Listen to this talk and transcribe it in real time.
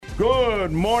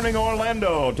Good morning,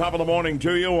 Orlando. Top of the morning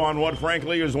to you on what,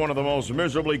 frankly, is one of the most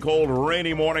miserably cold,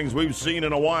 rainy mornings we've seen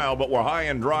in a while, but we're high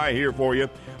and dry here for you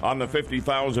on the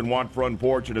 50,000-watt front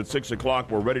porch, and at 6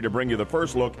 o'clock, we're ready to bring you the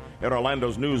first look at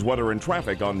Orlando's news, weather, and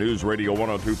traffic on News Radio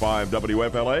 102.5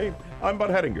 WFLA. I'm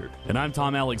Bud Hettinger. And I'm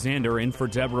Tom Alexander, in for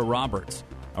Deborah Roberts.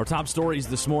 Our top stories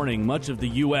this morning, much of the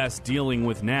U.S. dealing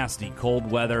with nasty cold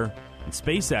weather, and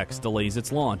SpaceX delays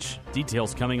its launch.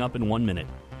 Details coming up in 1 minute.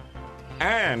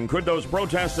 And could those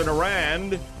protests in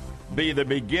Iran be the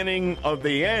beginning of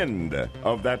the end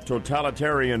of that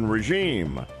totalitarian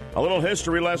regime? A little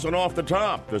history lesson off the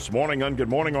top this morning on Good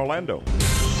Morning Orlando.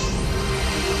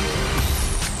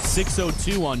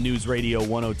 6:02 on News Radio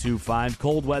 102.5.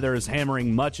 Cold weather is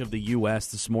hammering much of the U.S.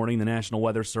 this morning. The National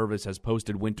Weather Service has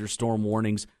posted winter storm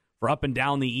warnings for up and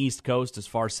down the East Coast as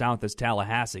far south as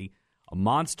Tallahassee. A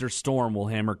monster storm will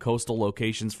hammer coastal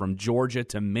locations from Georgia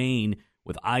to Maine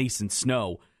with ice and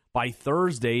snow. By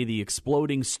Thursday, the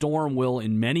exploding storm will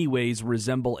in many ways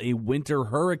resemble a winter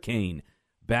hurricane,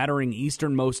 battering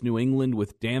easternmost New England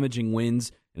with damaging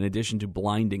winds in addition to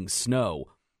blinding snow.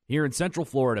 Here in Central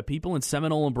Florida, people in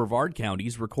Seminole and Brevard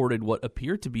counties recorded what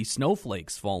appeared to be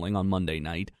snowflakes falling on Monday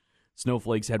night.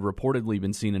 Snowflakes had reportedly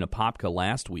been seen in Apopka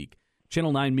last week.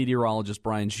 Channel 9 meteorologist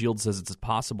Brian Shields says it's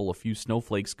possible a few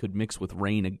snowflakes could mix with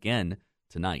rain again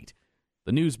tonight.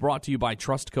 The news brought to you by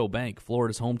Trustco Bank,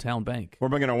 Florida's hometown bank. We're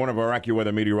bringing on one of our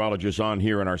AccuWeather meteorologists on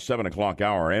here in our 7 o'clock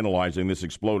hour, analyzing this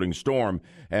exploding storm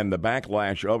and the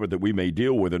backlash of it that we may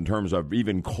deal with in terms of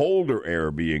even colder air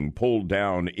being pulled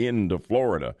down into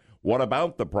Florida. What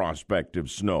about the prospect of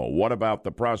snow? What about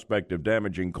the prospect of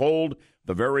damaging cold?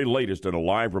 The very latest in a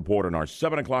live report in our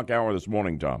 7 o'clock hour this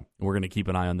morning, Tom. We're going to keep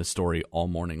an eye on this story all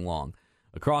morning long.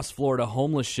 Across Florida,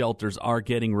 homeless shelters are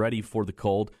getting ready for the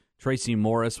cold. Tracy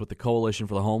Morris with the Coalition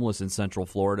for the Homeless in Central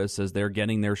Florida says they're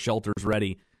getting their shelters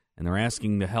ready, and they're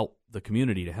asking the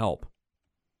community to help.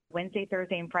 Wednesday,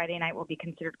 Thursday, and Friday night will be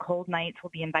considered cold nights. We'll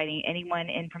be inviting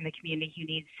anyone in from the community who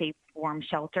needs safe, warm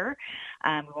shelter.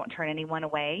 We won't turn anyone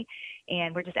away.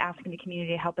 And we're just asking the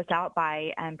community to help us out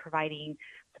by providing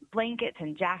some blankets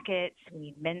and jackets. We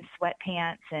need men's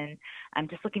sweatpants, and I'm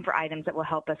just looking for items that will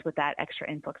help us with that extra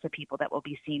influx of people that we'll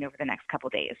be seeing over the next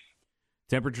couple days.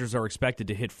 Temperatures are expected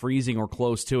to hit freezing or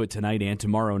close to it tonight and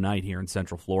tomorrow night here in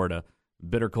Central Florida.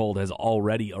 Bitter cold has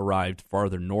already arrived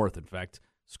farther north. In fact,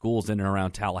 schools in and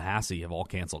around Tallahassee have all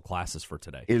canceled classes for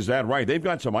today. Is that right? They've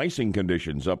got some icing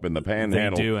conditions up in the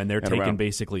Panhandle. They do, and they're taking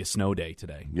basically a snow day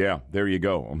today. Yeah, there you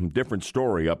go. Different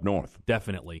story up north.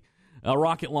 Definitely. A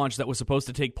rocket launch that was supposed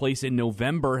to take place in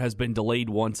November has been delayed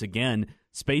once again.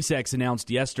 SpaceX announced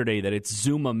yesterday that its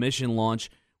Zuma mission launch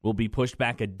will be pushed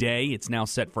back a day. It's now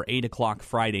set for 8 o'clock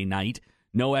Friday night.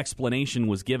 No explanation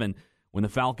was given. When the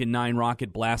Falcon 9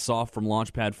 rocket blasts off from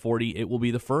Launch Pad 40, it will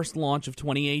be the first launch of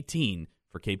 2018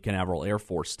 for Cape Canaveral Air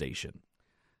Force Station.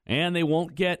 And they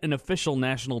won't get an official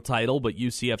national title, but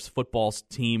UCF's football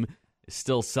team is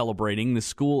still celebrating. The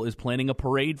school is planning a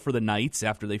parade for the Knights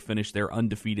after they finish their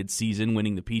undefeated season,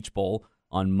 winning the Peach Bowl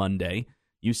on Monday.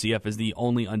 UCF is the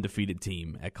only undefeated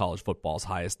team at college football's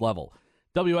highest level.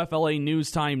 WFLA News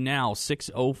Time now,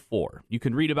 6:04. You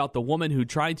can read about the woman who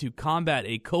tried to combat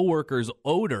a coworker's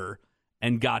odor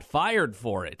and got fired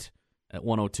for it at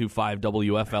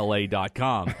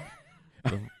 1025WFLA.com.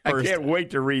 I can't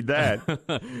wait to read that.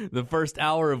 The first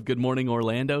hour of Good Morning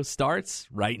Orlando starts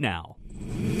right now.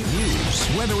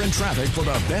 News, weather, and traffic for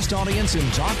the best audience in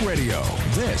talk radio.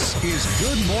 This is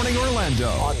Good Morning Orlando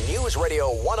on News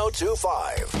Radio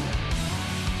 102.5.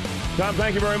 Tom,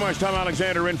 thank you very much. Tom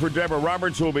Alexander in for Deborah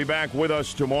Roberts, who will be back with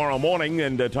us tomorrow morning.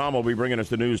 And Tom will be bringing us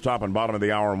the news top and bottom of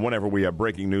the hour and whenever we have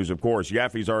breaking news, of course.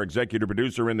 Yaffe's our executive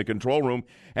producer in the control room.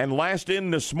 And last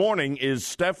in this morning is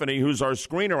Stephanie, who's our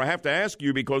screener. I have to ask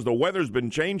you because the weather's been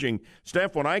changing.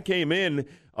 Steph, when I came in,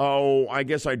 I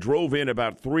guess I drove in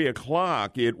about 3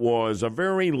 o'clock. It was a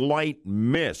very light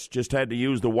mist. Just had to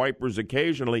use the wipers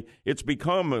occasionally. It's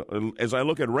become, as I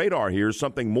look at radar here,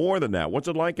 something more than that. What's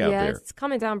it like out there? Yeah, it's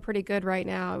coming down pretty good right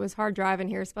now. It was hard driving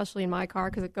here, especially in my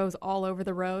car, because it goes all over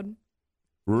the road.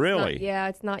 Really?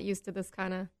 It's not used to this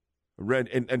kind of...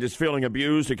 And just feeling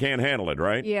abused, you can't handle it,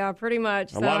 right? Yeah, pretty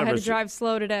much. So I had to drive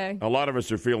slow today. A lot of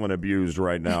us are feeling abused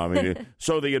right now. I mean,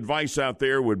 so the advice out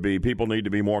there would be people need to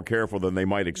be more careful than they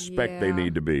might expect they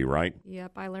need to be, right?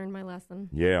 Yep, I learned my lesson.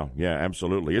 Yeah,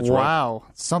 absolutely. It's wow,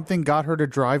 right. Something got her to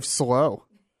drive slow.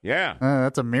 Yeah.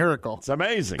 That's a miracle. It's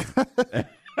amazing.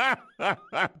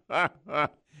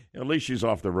 At least she's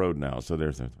off the road now, so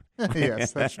there's that.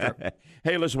 Yes, that's true.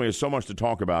 Hey, listen, we have so much to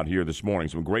talk about here this morning.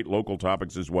 Some great local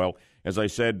topics as well. As I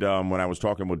said when I was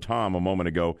talking with Tom a moment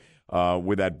ago,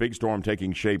 with that big storm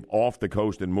taking shape off the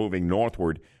coast and moving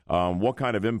northward, what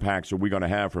kind of impacts are we going to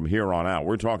have from here on out?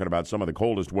 We're talking about some of the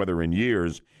coldest weather in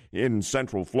years in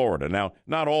central Florida. Now,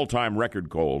 not all-time record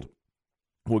cold.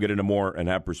 We'll get into more and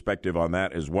have perspective on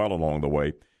that as well along the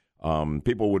way.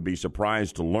 People would be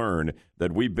surprised to learn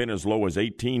that we've been as low as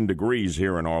 18 degrees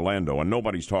here in Orlando, and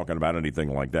nobody's talking about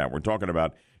anything like that. We're talking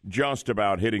about just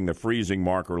about hitting the freezing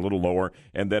mark or a little lower.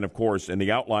 And then, of course, in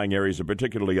the outlying areas, and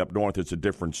particularly up north, it's a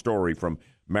different story. From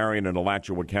Marion and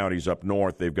Alachua counties up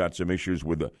north, they've got some issues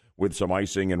with some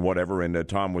icing and whatever. And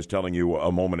Tom was telling you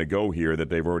a moment ago here that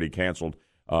they've already canceled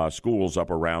schools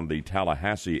up around the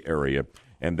Tallahassee area.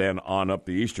 And then on up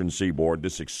the eastern seaboard,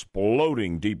 this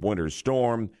exploding deep winter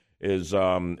storm is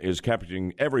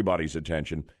capturing everybody's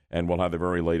attention, and we'll have the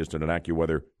very latest in an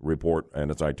AccuWeather report,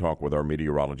 and as I talk with our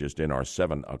meteorologist in our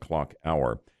 7 o'clock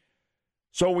hour.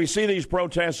 So we see these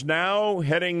protests now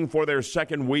heading for their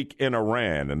second week in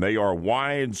Iran, and they are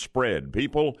widespread.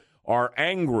 People are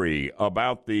angry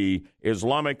about the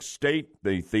Islamic State,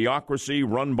 the theocracy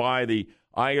run by the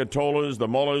Ayatollahs, the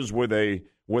mullahs with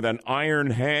an iron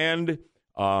hand.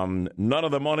 None of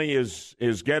the money is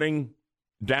getting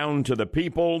down to the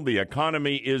people. The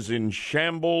economy is in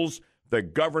shambles. The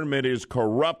government is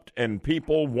corrupt, and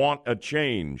people want a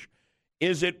change.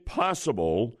 Is it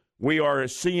possible we are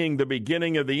seeing the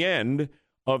beginning of the end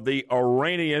of the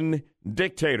Iranian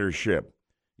dictatorship?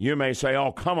 You may say,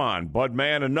 oh, come on, Bud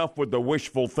man, enough with the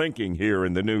wishful thinking here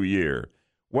in the new year.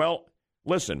 Well,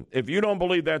 listen, if you don't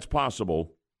believe that's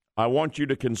possible, I want you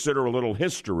to consider a little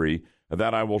history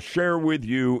that I will share with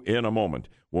you in a moment.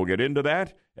 We'll get into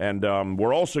that, and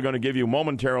we're also going to give you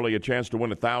momentarily a chance to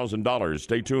win $1,000.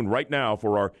 Stay tuned right now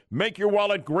for our Make Your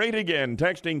Wallet Great Again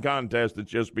texting contest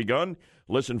that's just begun.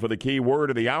 Listen for the key word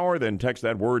of the hour, then text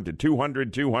that word to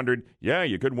 200-200. Yeah,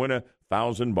 you could win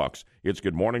 $1,000. It's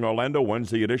Good Morning Orlando,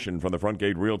 Wednesday edition from the Front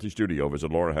Gate Realty Studio.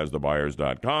 Visit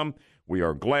LauraHasTheBuyers.com. We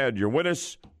are glad you're with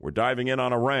us. We're diving in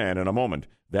on Iran in a moment.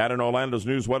 That and Orlando's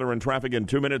news, weather, and traffic in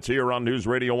 2 minutes here on News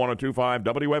Radio 102.5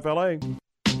 WFLA.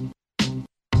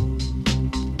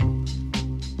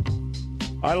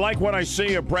 I like what I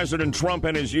see of President Trump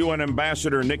and his UN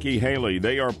ambassador, Nikki Haley.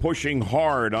 They are pushing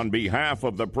hard on behalf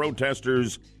of the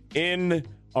protesters in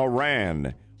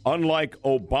Iran. Unlike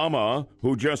Obama,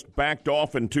 who just backed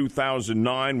off in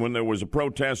 2009 when there was a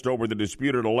protest over the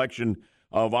disputed election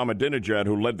of Ahmadinejad,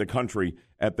 who led the country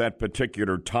at that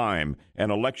particular time,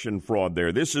 and election fraud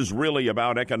there. This is really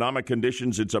about economic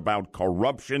conditions. It's about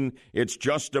corruption. It's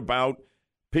just about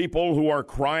people who are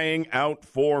crying out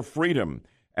for freedom.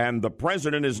 And the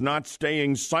president is not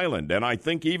staying silent. And I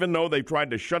think even though they've tried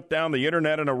to shut down the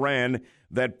internet in Iran,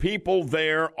 that people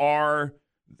there are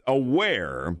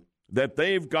aware that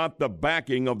they've got the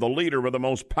backing of the leader of the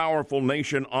most powerful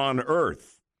nation on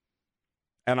earth.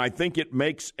 And I think it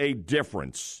makes a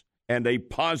difference and a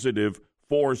positive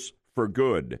force for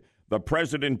good. The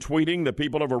president tweeting, the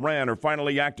people of Iran are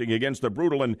finally acting against the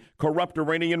brutal and corrupt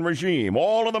Iranian regime.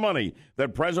 All of the money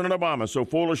that President Obama so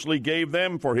foolishly gave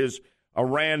them for his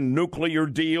Iran nuclear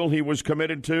deal he was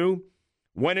committed to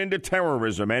went into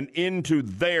terrorism and into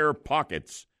their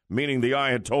pockets, meaning the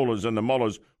Ayatollahs and the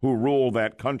mullahs who rule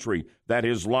that country, that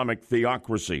Islamic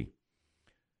theocracy.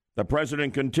 The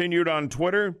president continued on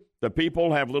Twitter, the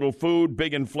people have little food,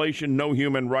 big inflation, no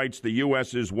human rights. The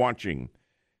U.S. is watching.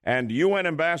 And UN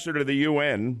Ambassador to the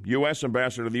UN, U.S.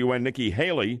 Ambassador to the UN, Nikki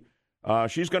Haley,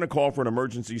 she's going to call for an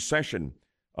emergency session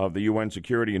of the UN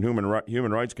Security and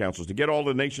Human Rights Councils to get all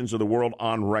the nations of the world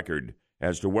on record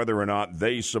as to whether or not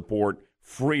they support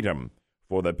freedom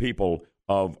for the people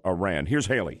of Iran. Here's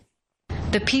Haley.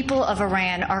 The people of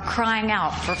Iran are crying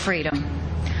out for freedom.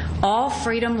 All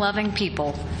freedom-loving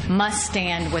people must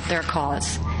stand with their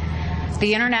cause.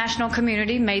 The international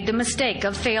community made the mistake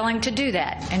of failing to do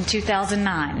that in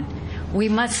 2009. We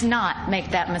must not make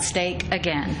that mistake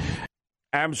again.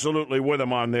 Absolutely with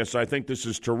him on this. I think this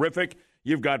is terrific.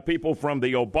 You've got people from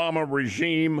the Obama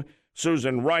regime,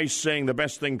 Susan Rice, saying the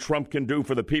best thing Trump can do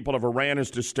for the people of Iran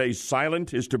is to stay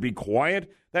silent, is to be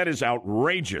quiet. That is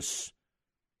outrageous.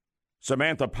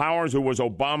 Samantha Powers, who was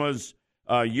Obama's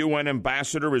UN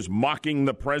ambassador, is mocking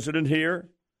the president here.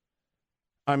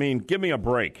 I mean, give me a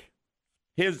break.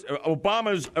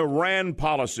 Obama's Iran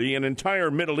policy and entire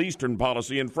Middle Eastern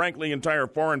policy and, frankly, entire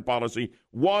foreign policy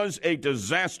was a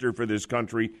disaster for this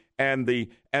country, and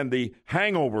the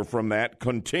hangover from that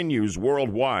continues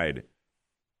worldwide.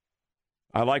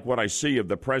 I like what I see of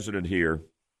the president here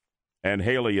and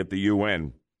Haley at the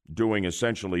UN doing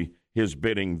essentially his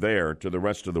bidding there to the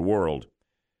rest of the world.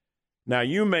 Now,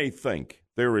 you may think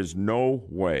there is no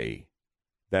way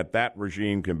that that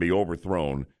regime can be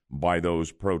overthrown by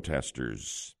those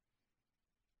protesters.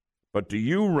 But do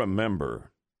you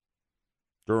remember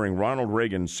during Ronald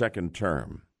Reagan's second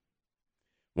term,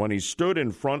 when he stood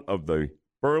in front of the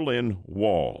Berlin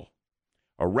Wall,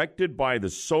 erected by the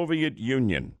Soviet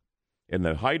Union in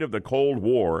the height of the Cold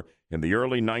War in the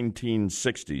early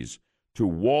 1960s, to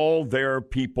wall their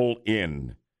people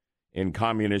in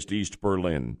communist East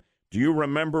Berlin? Do you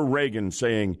remember Reagan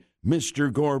saying,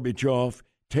 "Mr. Gorbachev,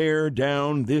 tear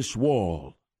down this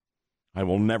wall"? I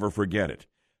will never forget it.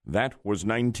 That was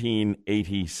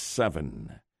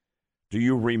 1987. Do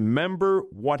you remember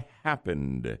what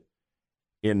happened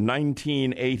in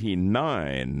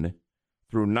 1989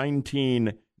 through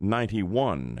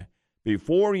 1991?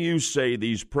 Before you say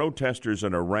these protesters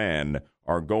in Iran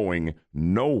are going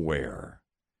nowhere,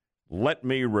 let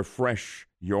me refresh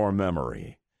your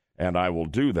memory, and I will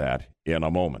do that in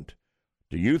a moment.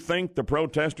 Do you think the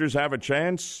protesters have a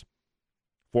chance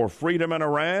for freedom in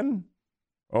Iran,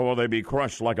 or will they be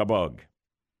crushed like a bug?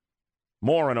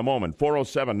 More in a moment.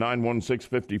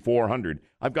 407-916-5400.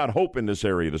 I've got hope in this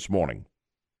area this morning,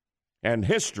 and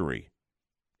history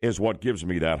is what gives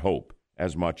me that hope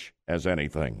as much as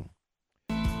anything.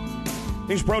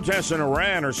 These protests in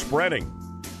Iran are spreading.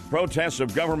 Protests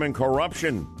of government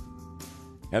corruption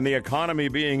and the economy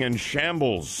being in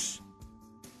shambles,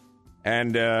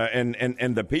 and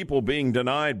the people being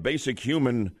denied basic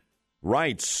human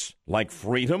rights like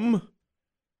freedom.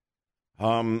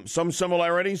 Some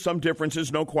similarities, some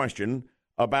differences, no question,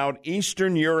 about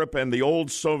Eastern Europe and the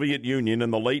old Soviet Union in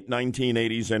the late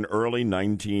 1980s and early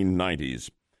 1990s.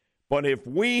 But if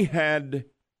we had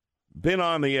been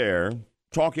on the air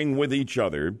talking with each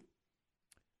other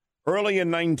early in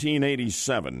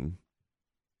 1987,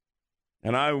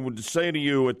 and I would say to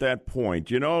you at that point,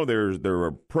 there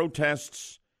are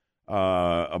protests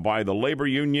by the labor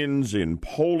unions in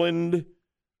Poland,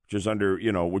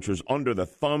 which was under the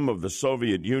thumb of the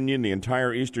Soviet Union, the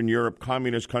entire Eastern Europe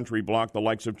communist country bloc, the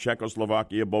likes of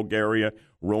Czechoslovakia, Bulgaria,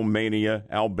 Romania,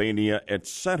 Albania,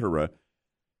 etc.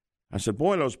 I said,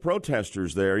 boy, those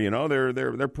protesters there,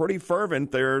 they're pretty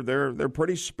fervent, they're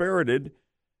pretty spirited.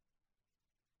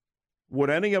 Would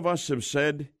any of us have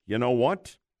said, you know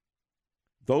what?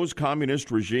 Those communist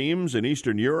regimes in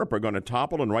Eastern Europe are going to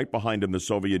topple, and right behind them the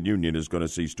Soviet Union is going to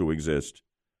cease to exist.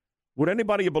 Would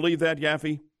anybody believe that,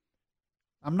 Yaffe?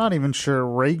 I'm not even sure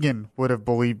Reagan would have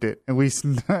believed it, at least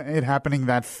it happening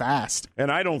that fast.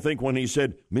 And I don't think when he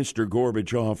said, "Mr.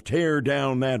 Gorbachev, tear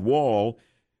down that wall,"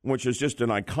 which is just an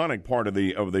iconic part of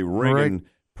the Reagan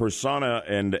persona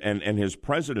and his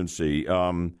presidency,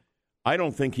 I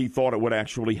don't think he thought it would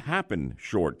actually happen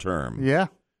short term. Yeah,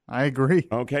 I agree.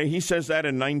 Okay, he says that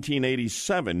in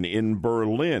 1987 in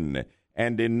Berlin.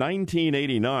 And in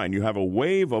 1989, you have a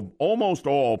wave of almost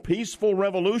all peaceful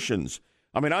revolutions.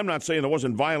 I mean, I'm not saying there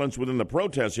wasn't violence within the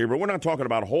protests here, but we're not talking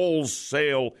about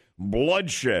wholesale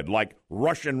bloodshed like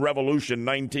Russian Revolution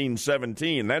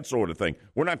 1917, that sort of thing.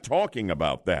 We're not talking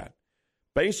about that.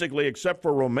 Basically, except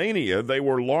for Romania, they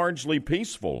were largely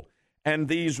peaceful. And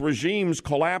these regimes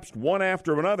collapsed one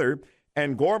after another.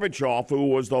 And Gorbachev, who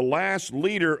was the last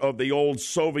leader of the old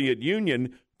Soviet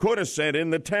Union, could have sent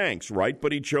in the tanks, right?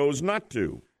 But he chose not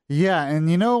to. Yeah,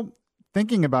 and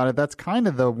thinking about it, that's kind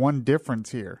of the one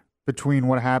difference here between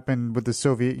what happened with the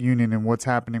Soviet Union and what's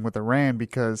happening with Iran,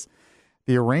 because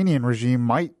the Iranian regime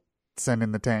might send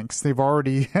in the tanks. They've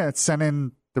already sent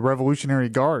in the Revolutionary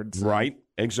Guards. Right,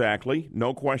 exactly.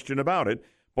 No question about it.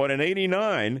 But in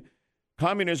 89,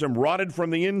 communism rotted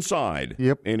from the inside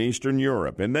in Eastern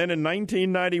Europe. And then in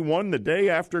 1991, the day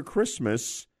after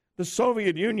Christmas, the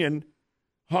Soviet Union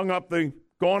hung up the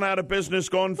gone out of business,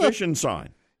 gone fishing sign.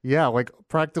 Yeah, like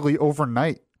practically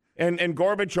overnight. And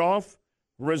Gorbachev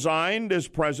resigned as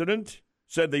president,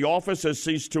 said the office has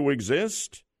ceased to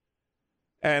exist,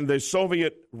 and the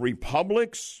Soviet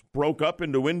republics broke up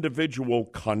into individual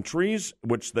countries,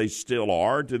 which they still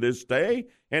are to this day,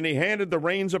 and he handed the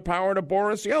reins of power to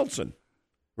Boris Yeltsin.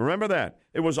 Remember that?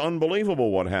 It was unbelievable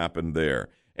what happened there,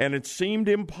 and it seemed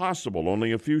impossible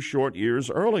only a few short years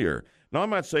earlier. Now,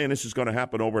 I'm not saying this is going to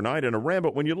happen overnight in Iran,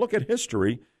 but when you look at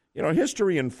history,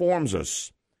 history informs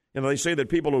us. They say that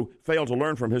people who fail to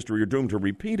learn from history are doomed to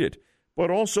repeat it.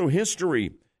 But also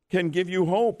history can give you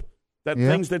hope that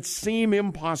things that seem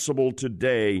impossible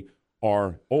today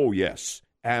are, oh, yes,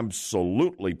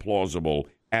 absolutely plausible,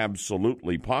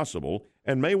 absolutely possible,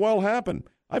 and may well happen.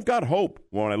 I've got hope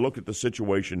when I look at the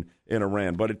situation in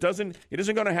Iran, but it isn't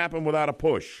going to happen without a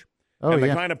push. And the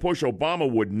kind of push Obama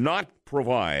would not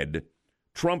provide,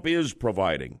 Trump is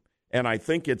providing. And I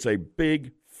think it's a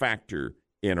big factor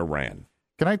in Iran.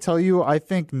 Can I tell you, I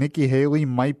think Nikki Haley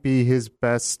might be his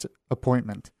best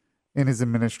appointment in his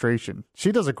administration.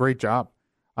 She does a great job.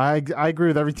 I agree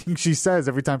with everything she says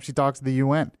every time she talks to the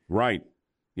UN. Right.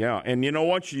 Yeah. And you know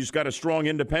what? She's got a strong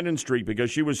independent streak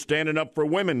because she was standing up for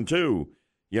women, too.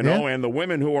 And the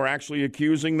women who are actually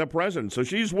accusing the president. So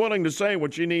she's willing to say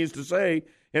what she needs to say.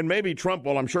 And maybe Trump,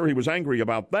 well, I'm sure he was angry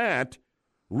about that,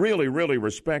 really, really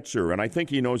respects her. And I think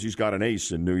he knows he's got an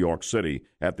ace in New York City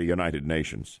at the United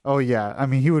Nations. Oh, yeah. I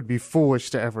mean, he would be foolish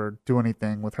to ever do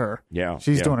anything with her. Yeah.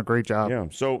 She's doing a great job. Yeah.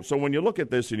 So when you look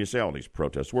at this and you say, all these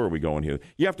protests, where are we going here?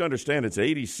 You have to understand it's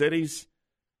 80 cities.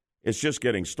 It's just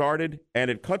getting started.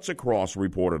 And it cuts across,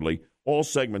 reportedly, all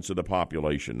segments of the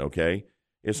population, okay?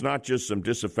 It's not just some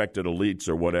disaffected elites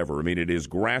or whatever. I mean, it is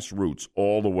grassroots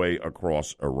all the way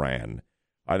across Iran.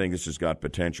 I think this has got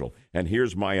potential. And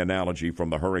here's my analogy from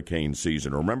the hurricane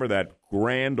season. Remember that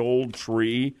grand old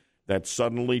tree that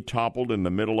suddenly toppled in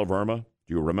the middle of Irma?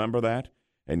 Do you remember that?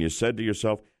 And you said to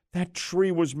yourself, that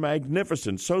tree was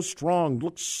magnificent, so strong,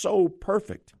 looked so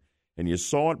perfect. And you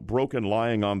saw it broken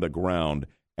lying on the ground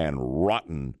and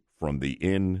rotten from the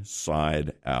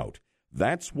inside out.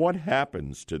 That's what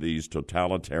happens to these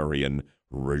totalitarian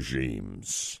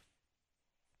regimes.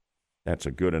 That's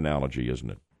a good analogy, isn't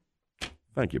it?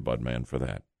 Thank you, Budman, for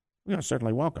that. You're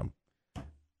certainly welcome.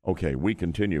 Okay, we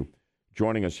continue.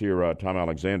 Joining us here, Tom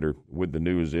Alexander with the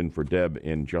news in for Deb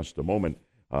in just a moment.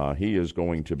 He is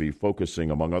going to be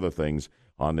focusing, among other things,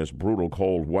 on this brutal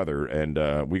cold weather,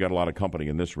 and we got a lot of company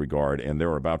in this regard, and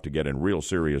they're about to get in real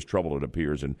serious trouble, it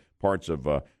appears, in parts of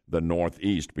the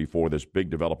Northeast before this big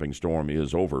developing storm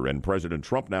is over. And President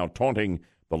Trump now taunting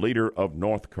the leader of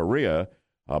North Korea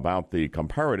about the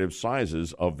comparative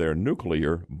sizes of their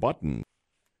nuclear button.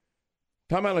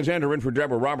 Tom Alexander in for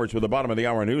Deborah Roberts with the bottom of the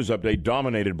hour news update,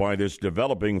 dominated by this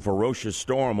developing ferocious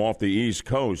storm off the East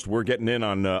Coast. We're getting in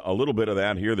on a little bit of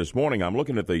that here this morning. I'm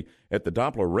looking at the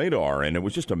Doppler radar, and it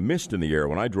was just a mist in the air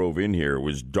when I drove in here. It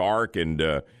was dark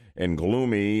and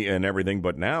gloomy and everything,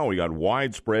 but now we got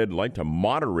widespread light to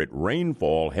moderate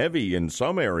rainfall, heavy in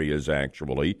some areas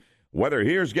actually. Weather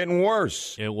here is getting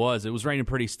worse. It was raining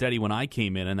pretty steady when I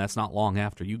came in, and that's not long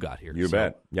after you got here. You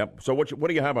bet. Yep. So what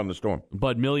do you have on the storm?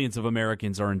 But millions of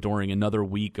Americans are enduring another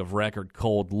week of record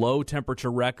cold. Low temperature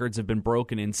records have been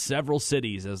broken in several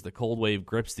cities as the cold wave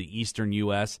grips the eastern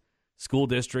U.S. School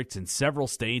districts in several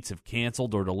states have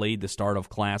canceled or delayed the start of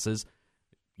classes.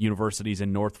 Universities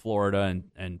in North Florida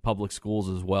and public schools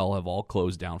as well have all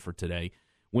closed down for today.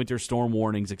 Winter storm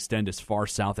warnings extend as far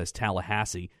south as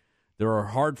Tallahassee. There are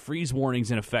hard freeze warnings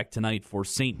in effect tonight for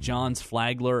St. John's,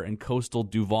 Flagler, and coastal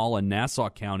Duval and Nassau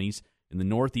counties in the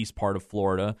northeast part of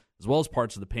Florida, as well as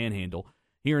parts of the Panhandle.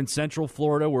 Here in central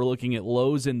Florida, we're looking at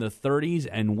lows in the 30s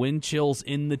and wind chills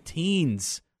in the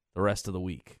teens the rest of the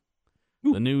week.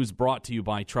 The news brought to you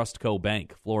by Trustco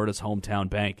Bank, Florida's hometown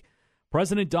bank.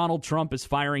 President Donald Trump is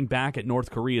firing back at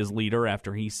North Korea's leader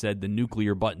after he said the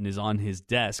nuclear button is on his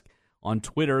desk. On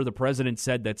Twitter, the president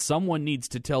said that someone needs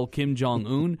to tell Kim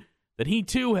Jong-un that he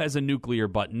too has a nuclear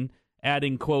button,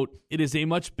 adding, quote, "It is a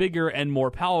much bigger and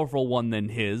more powerful one than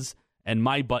his, and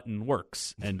my button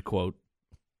works," end quote.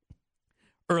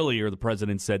 Earlier, the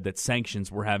president said that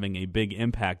sanctions were having a big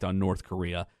impact on North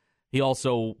Korea. He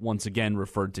also once again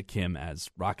referred to Kim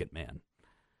as Rocket Man.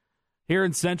 Here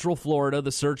in central Florida,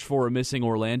 the search for a missing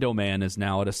Orlando man is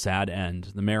now at a sad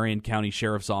end. The Marion County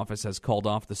Sheriff's Office has called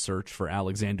off the search for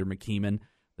Alexander McKeeman.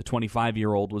 The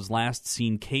 25-year-old was last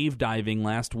seen cave diving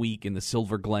last week in the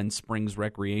Silver Glen Springs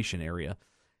recreation area.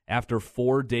 After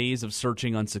 4 days of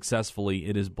searching unsuccessfully,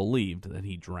 it is believed that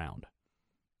he drowned.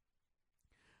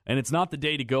 And it's not the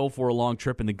day to go for a long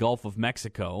trip in the Gulf of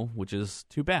Mexico, which is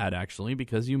too bad, actually,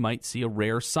 because you might see a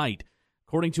rare sight.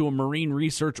 According to a marine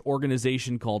research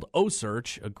organization called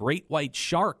OSearch, a great white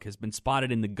shark has been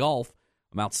spotted in the Gulf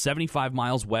about 75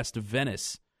 miles west of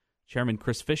Venice. Chairman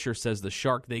Chris Fisher says the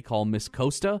shark they call Miss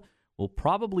Costa will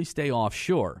probably stay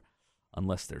offshore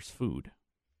unless there's food.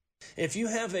 If you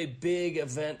have a big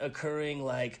event occurring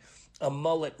like a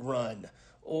mullet run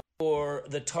or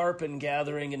the tarpon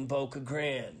gathering in Boca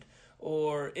Grande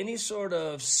or any sort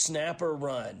of snapper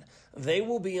run, they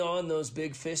will be on those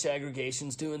big fish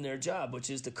aggregations doing their job, which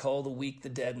is to cull the weak, the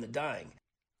dead, and the dying.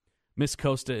 Miss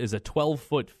Costa is a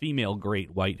 12-foot female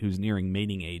great white who's nearing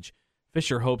mating age.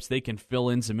 Fisher hopes they can fill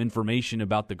in some information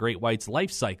about the great white's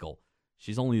life cycle.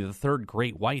 She's only the third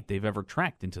great white they've ever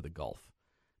tracked into the Gulf.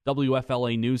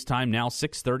 WFLA News Time now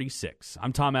 6:36.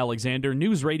 I'm Tom Alexander,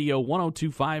 News Radio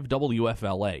 102.5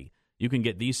 WFLA. You can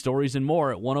get these stories and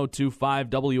more at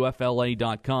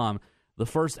 1025WFLA.com. The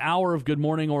first hour of Good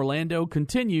Morning Orlando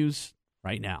continues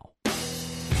right now.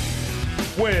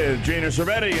 with Gina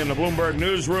Cervetti in the Bloomberg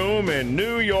Newsroom in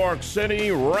New York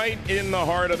City, right in the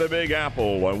heart of the Big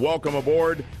Apple. Welcome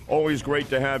aboard. Always great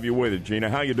to have you with it, Gina.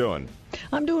 How you doing?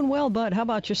 I'm doing well, Bud. How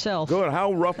about yourself? Good.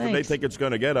 How rough do they Thanks. think it's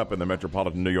going to get up in the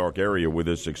metropolitan New York area with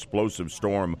this explosive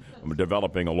storm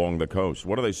developing along the coast?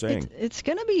 What are they saying? It's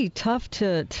going to be tough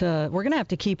to we're going to have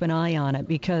to keep an eye on it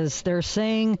because they're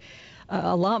saying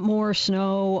a lot more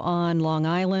snow on Long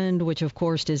Island, which of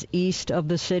course is east of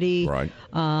the city. Right.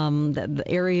 The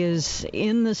areas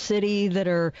in the city that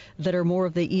are more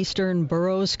of the eastern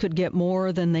boroughs could get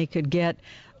more than they could get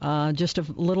just a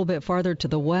little bit farther to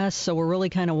the west. So we're really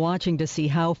kind of watching to see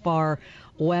how far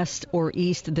west or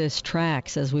east this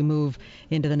tracks as we move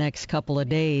into the next couple of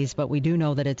days. But we do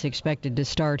know that it's expected to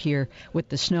start here with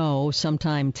the snow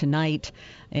sometime tonight.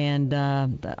 And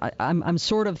I'm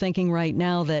sort of thinking right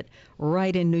now that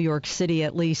right in New York City,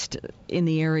 at least in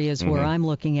the areas where I'm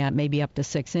looking at, maybe up to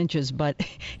 6 inches. But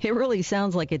it really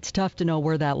sounds like it's tough to know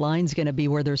where that line's going to be,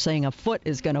 where they're saying a foot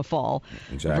is going to fall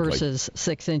versus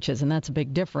 6 inches. And that's a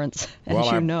big difference,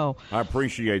 as you know. I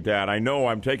appreciate that. I know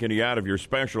I'm taking you out of your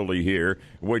specialty here,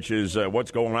 which is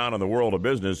what's going on in the world of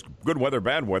business. Good weather,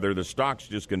 bad weather, the stocks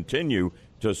just continue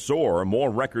to soar. More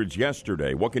records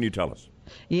yesterday. What can you tell us?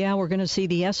 Yeah, we're going to see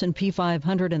the S&P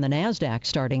 500 and the NASDAQ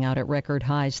starting out at record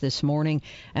highs this morning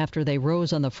after they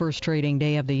rose on the first trading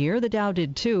day of the year. The Dow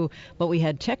did too, but we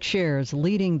had tech shares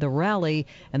leading the rally,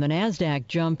 and the NASDAQ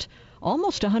jumped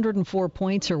almost 104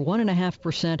 points, or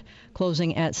 1.5%,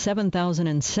 closing at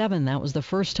 7,007. That was the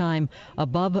first time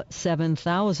above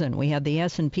 7,000. We had the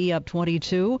S&P up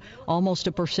 22, almost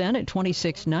 1% at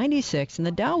 2696, and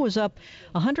the Dow was up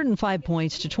 105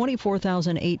 points to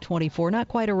 24,824. Not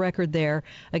quite a record there,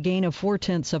 a gain of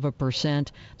 0.4%.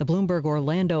 The Bloomberg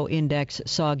Orlando Index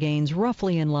saw gains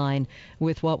roughly in line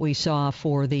with what we saw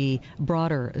for the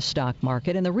broader stock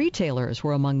market, and the retailers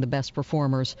were among the best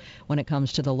performers when it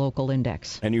comes to the local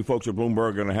index. And you folks at Bloomberg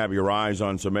are going to have your eyes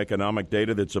on some economic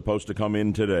data that's supposed to come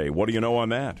in today. What do you know on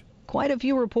that? Quite a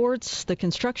few reports, the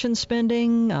construction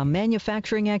spending,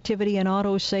 manufacturing activity, and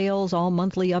auto sales, all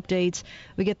monthly updates.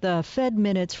 We get the Fed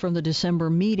minutes from the December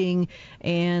meeting,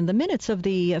 and the minutes of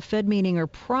the Fed meeting are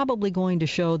probably going to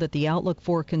show that the outlook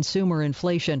for consumer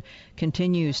inflation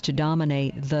continues to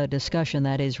dominate the discussion.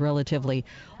 That is relatively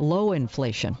low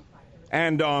inflation.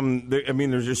 And,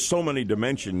 there's just so many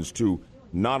dimensions to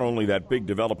not only that big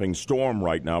developing storm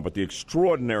right now, but the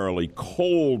extraordinarily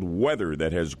cold weather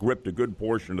that has gripped a good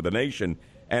portion of the nation,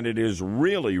 and it is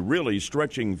really, really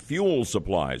stretching fuel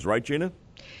supplies. Right, Gina?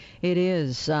 It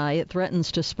is. It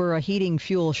threatens to spur a heating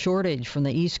fuel shortage from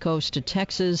the East Coast to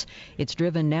Texas. It's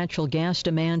driven natural gas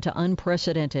demand to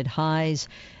unprecedented highs.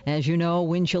 As you know,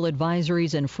 wind chill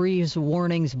advisories and freeze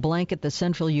warnings blanket the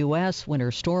central U.S.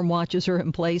 Winter storm watches are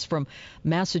in place from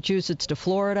Massachusetts to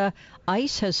Florida.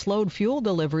 Ice has slowed fuel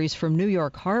deliveries from New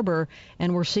York Harbor,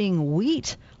 and we're seeing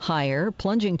wheat higher.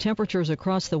 Plunging temperatures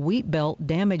across the wheat belt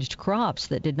damaged crops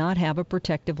that did not have a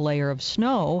protective layer of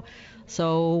snow.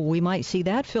 So we might see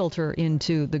that filter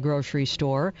into the grocery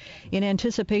store. In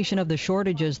anticipation of the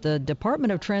shortages, the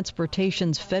Department of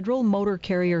Transportation's Federal Motor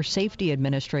Carrier Safety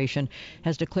Administration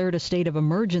has declared a state of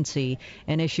emergency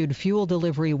and issued fuel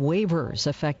delivery waivers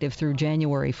effective through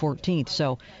January 14th.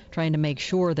 So trying to make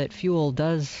sure that fuel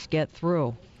does get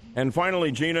through. And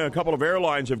finally, Gina, a couple of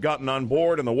airlines have gotten on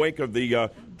board in the wake of the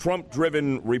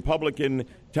Trump-driven Republican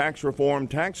tax reform,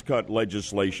 tax cut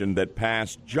legislation that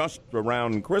passed just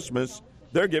around Christmas.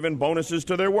 They're giving bonuses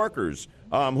to their workers.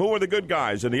 Who are the good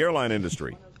guys in the airline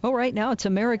industry? Oh, right now it's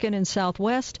American and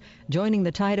Southwest joining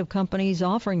the tide of companies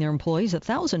offering their employees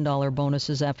 $1,000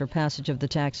 bonuses after passage of the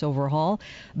tax overhaul.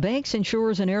 Banks,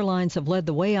 insurers, and airlines have led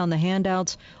the way on the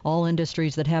handouts, all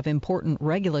industries that have important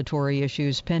regulatory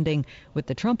issues pending with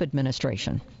the Trump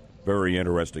administration. Very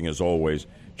interesting, as always.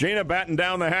 Gina, batten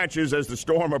down the hatches as the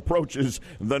storm approaches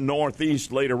the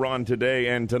Northeast later on today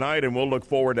and tonight, and we'll look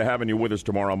forward to having you with us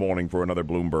tomorrow morning for another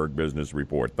Bloomberg Business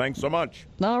Report. Thanks so much.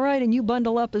 All right, and you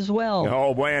bundle up as well.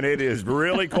 Oh, man, it is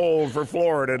really cold for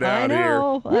Florida down here.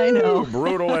 I know.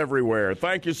 Brutal everywhere.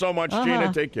 Thank you so much,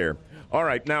 Gina. Take care. All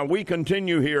right, now we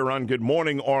continue here on Good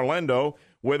Morning Orlando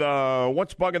with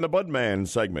What's Bugging the Budman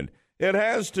segment. It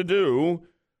has to do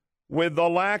with the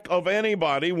lack of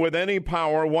anybody with any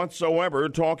power whatsoever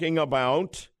talking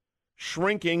about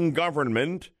shrinking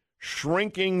government,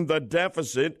 shrinking the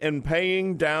deficit, and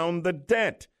paying down the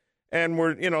debt. And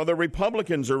the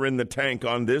Republicans are in the tank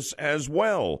on this as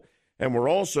well. And we're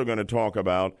also going to talk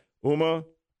about Huma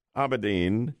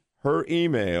Abedin, her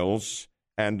emails,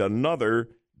 and another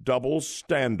double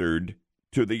standard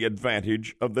to the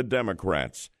advantage of the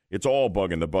Democrats. It's all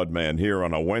bugging the Budman here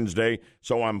on a Wednesday,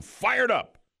 so I'm fired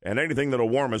up And anything that'll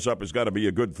warm us up has got to be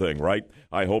a good thing, right?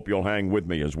 I hope you'll hang with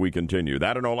me as we continue.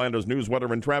 That and Orlando's news,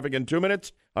 weather, and traffic in 2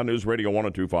 minutes on News Radio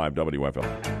 102.5 WFL.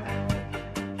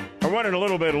 I'm running a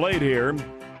little bit late here.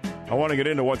 I want to get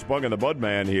into what's bugging the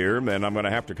Budman here, and I'm going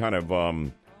to have to kind of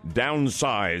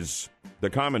downsize the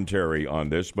commentary on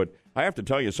this. But I have to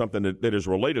tell you something that is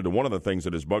related to one of the things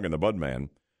that is bugging the Budman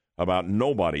about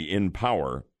nobody in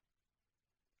power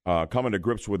coming to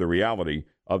grips with the reality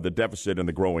of the deficit and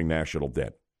the growing national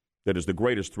debt. That is the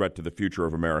greatest threat to the future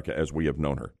of America as we have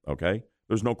known her, okay?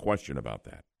 There's no question about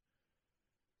that.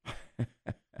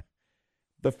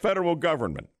 The federal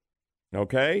government,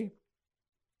 okay?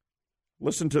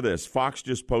 Listen to this. Fox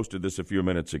just posted this a few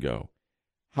minutes ago.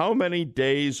 How many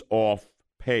days off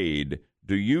paid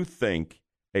do you think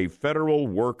a federal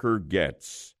worker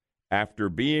gets after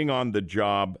being on the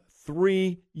job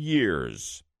 3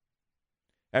 years?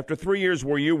 After 3 years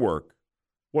where you work,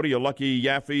 what are you, lucky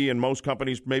Yaffe and most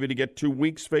companies maybe to get 2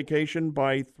 weeks vacation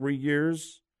by 3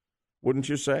 years? Wouldn't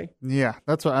you say? Yeah,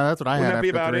 that's what I had. Wouldn't that be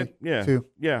about it? Yeah, too.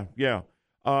 Yeah.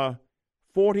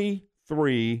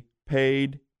 43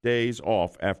 paid days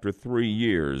off after 3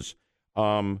 years.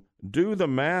 Do the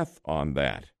math on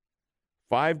that.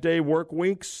 5-day work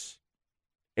weeks,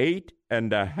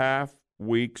 8.5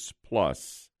 weeks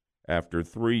plus after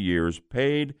 3 years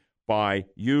paid by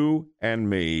you and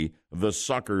me, the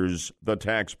suckers, the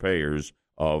taxpayers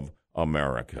of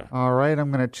America. All right,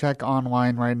 I'm going to check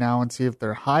online right now and see if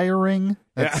they're hiring.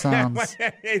 That sounds...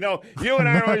 You and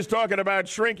I are always talking about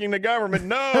shrinking the government.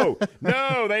 No,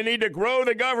 they need to grow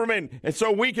the government and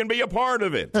so we can be a part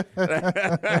of it.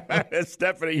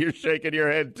 Stephanie, you're shaking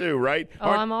your head too, right?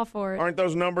 I'm all for it. Aren't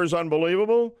those numbers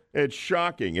unbelievable? It's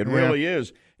shocking. It really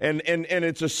is. And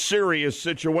it's a serious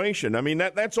situation. I mean,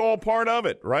 that's all part of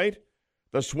it, right?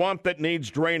 The swamp that needs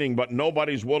draining, but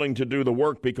nobody's willing to do the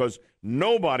work because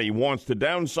nobody wants to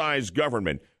downsize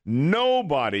government.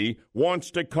 Nobody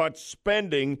wants to cut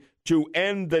spending to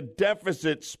end the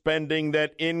deficit spending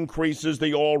that increases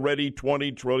the already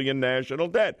 $20 trillion national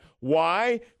debt.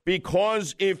 Why?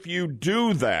 Because if you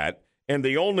do that, and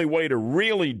the only way to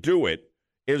really do it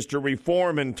is to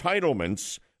reform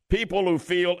entitlements, people who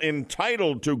feel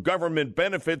entitled to government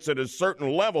benefits at a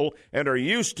certain level and are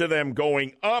used to them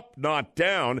going up, not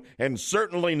down, and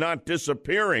certainly not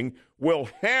disappearing, will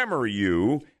hammer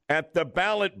you at the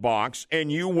ballot box, and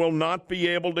you will not be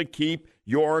able to keep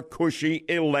your cushy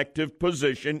elective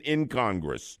position in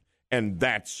Congress. And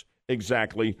that's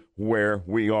exactly where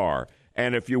we are.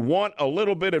 And if you want a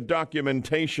little bit of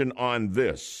documentation on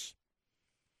this,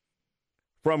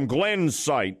 from Glenn's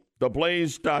site,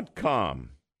 theblaze.com,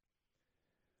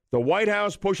 the White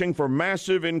House pushing for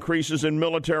massive increases in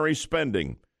military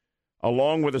spending,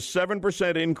 along with a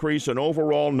 7% increase in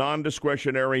overall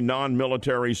non-discretionary,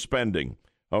 non-military spending.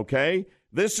 Okay?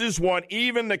 This is what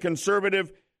even the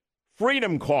conservative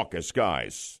Freedom Caucus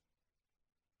guys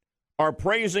are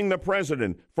praising the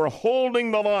president for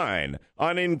holding the line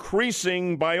on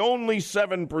increasing by only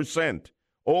 7%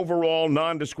 overall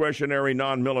non-discretionary,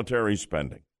 non-military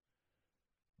spending.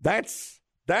 That's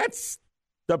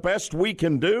the best we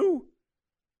can do?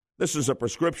 This is a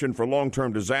prescription for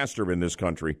long-term disaster in this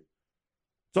country.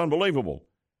 It's unbelievable.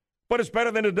 But it's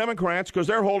better than the Democrats because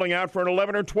they're holding out for an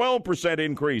 11 or 12%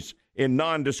 increase in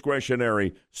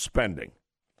non-discretionary spending.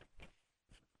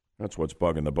 That's what's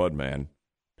bugging the bud, man.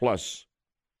 Plus,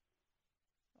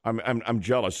 I'm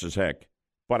jealous as heck,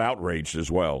 but outraged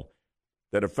as well,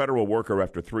 that a federal worker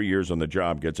after 3 years on the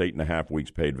job gets 8.5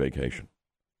 weeks paid vacation.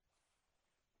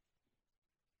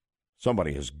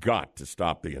 Somebody has got to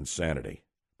stop the insanity.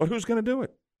 But who's going to do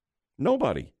it?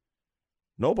 Nobody.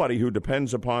 Nobody who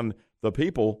depends upon the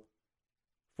people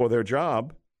for their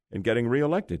job and getting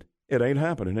reelected. It ain't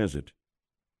happening, is it?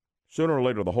 Sooner or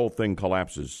later, the whole thing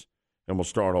collapses, and we'll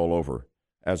start all over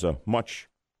as a much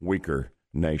weaker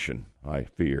nation, I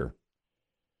fear.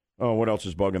 Oh, what else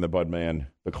is bugging the bud, man?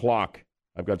 The clock.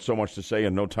 I've got so much to say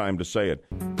and no time to say it.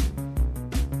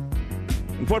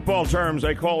 In football terms,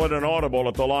 they call it an audible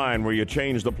at the line where you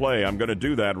change the play. I'm going to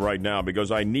do that right now because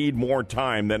I need more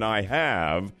time than I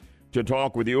have to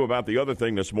talk with you about the other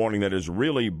thing this morning that is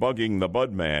really bugging the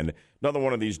bud man. Another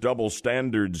one of these double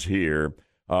standards here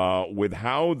with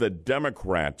how the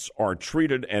Democrats are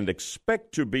treated and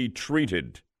expect to be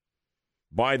treated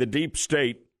by the deep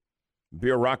state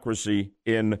bureaucracy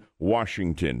in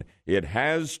Washington. It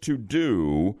has to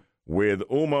do with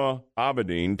Huma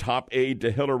Abedin, top aide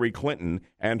to Hillary Clinton,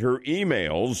 and her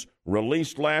emails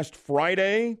released last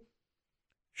Friday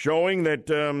showing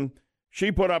that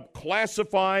she put up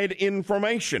classified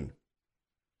information.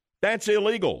 That's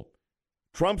illegal.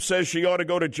 Trump says she ought to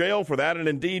go to jail for that, and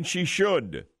indeed she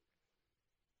should.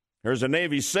 There's a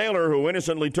Navy sailor who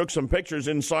innocently took some pictures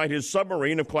inside his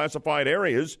submarine of classified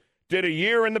areas, did a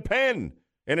year in the pen,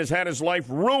 and has had his life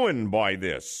ruined by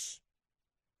this.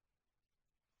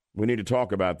 We need to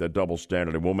talk about that double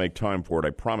standard, and we'll make time for it,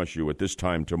 I promise you, at this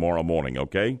time tomorrow morning,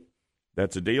 okay?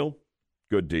 That's a deal?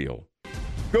 Good deal.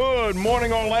 Good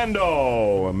morning,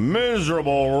 Orlando. A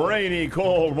miserable, rainy,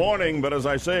 cold morning, but as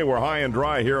I say, we're high and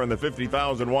dry here on the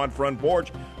 50,000-watt front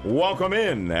porch. Welcome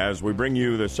in as we bring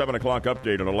you the 7 o'clock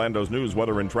update on Orlando's news,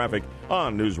 weather, and traffic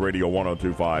on News Radio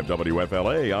 102.5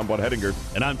 WFLA. I'm Bud Hedinger.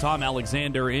 And I'm Tom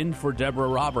Alexander in for Deborah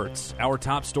Roberts. Our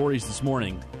top stories this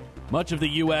morning. Much of the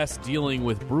U.S. dealing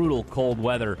with brutal cold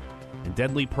weather, and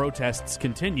deadly protests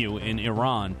continue in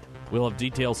Iran. We'll have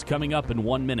details coming up in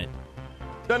 1 minute.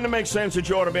 Doesn't it make sense that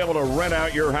you ought to be able to rent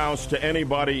out your house to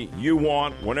anybody you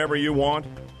want, whenever you want?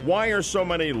 Why are so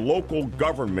many local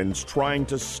governments trying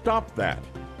to stop that?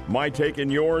 My take and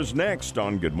yours next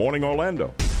on Good Morning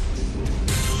Orlando.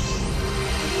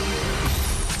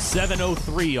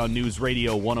 7:03 on News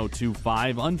Radio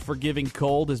 102.5. Unforgiving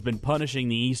cold has been punishing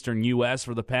the eastern U.S.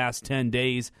 for the past 10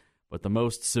 days, but the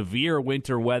most severe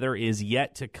winter weather is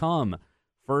yet to come.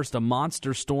 First, a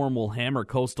monster storm will hammer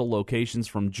coastal locations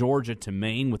from Georgia to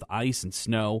Maine with ice and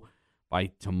snow.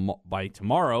 By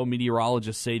tomorrow,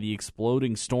 meteorologists say the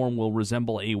exploding storm will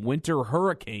resemble a winter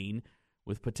hurricane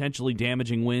with potentially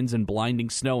damaging winds and blinding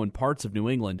snow in parts of New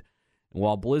England. And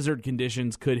while blizzard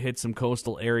conditions could hit some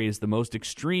coastal areas, the most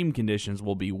extreme conditions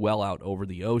will be well out over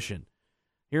the ocean.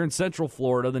 Here in Central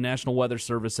Florida, the National Weather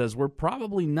Service says we're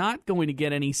probably not going to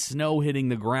get any snow hitting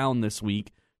the ground this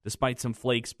week, despite some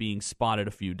flakes being spotted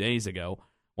a few days ago.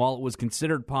 While it was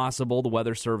considered possible, the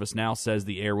Weather Service now says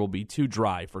the air will be too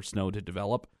dry for snow to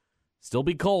develop. Still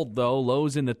be cold, though.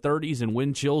 Lows in the 30s and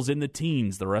wind chills in the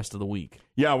teens the rest of the week.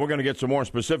 Yeah, we're going to get some more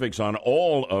specifics on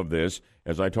all of this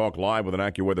as I talk live with an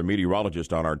AccuWeather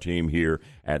meteorologist on our team here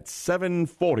at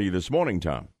 7:40 this morning,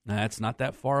 Tom. That's not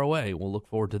that far away. We'll look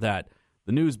forward to that.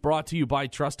 The news brought to you by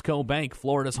Trustco Bank,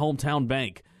 Florida's hometown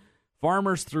bank.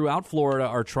 Farmers throughout Florida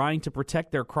are trying to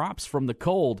protect their crops from the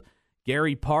cold.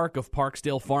 Gary Park of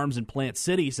Parksdale Farms in Plant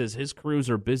City says his crews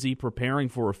are busy preparing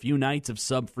for a few nights of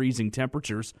sub-freezing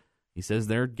temperatures. He says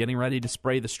they're getting ready to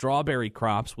spray the strawberry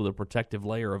crops with a protective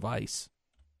layer of ice.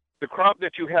 The crop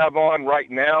that you have on right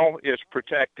now is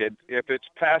protected. If it's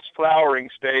past flowering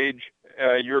stage,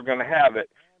 you're going to have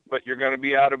it. But you're going to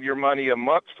be out of your money a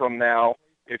month from now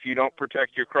if you don't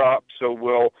protect your crop. So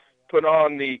we'll put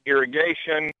on the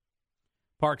irrigation.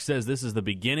 Park says this is the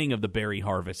beginning of the berry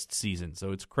harvest season,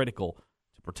 so it's critical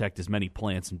to protect as many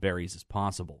plants and berries as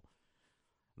possible.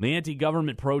 The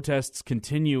anti-government protests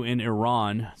continue in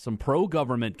Iran. Some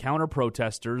pro-government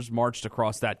counter-protesters marched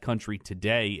across that country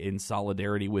today in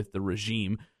solidarity with the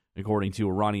regime, according to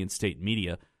Iranian state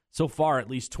media. So far, at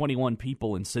least 21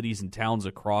 people in cities and towns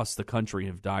across the country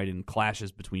have died in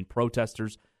clashes between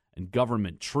protesters and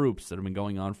government troops that have been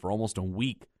going on for almost a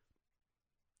week.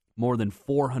 More than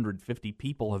 450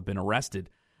 people have been arrested.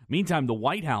 Meantime, the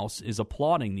White House is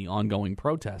applauding the ongoing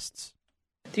protests.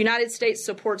 The United States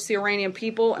supports the Iranian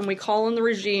people, and we call on the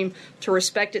regime to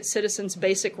respect its citizens'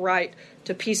 basic right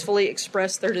to peacefully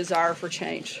express their desire for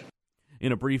change.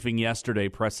 In a briefing yesterday,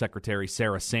 Press Secretary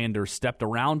Sarah Sanders stepped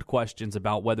around questions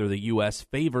about whether the U.S.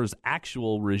 favors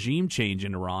actual regime change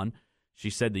in Iran. She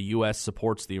said the U.S.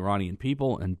 supports the Iranian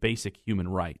people and basic human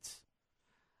rights.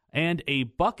 And a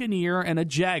Buccaneer and a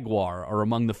Jaguar are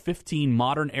among the 15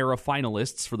 modern-era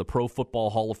finalists for the Pro Football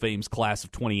Hall of Fame's class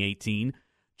of 2018.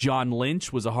 John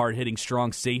Lynch was a hard-hitting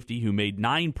strong safety who made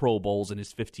 9 Pro Bowls in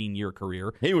his 15-year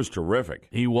career. He was terrific.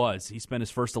 He was. He spent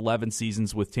his first 11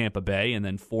 seasons with Tampa Bay and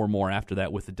then 4 more after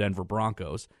that with the Denver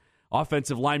Broncos.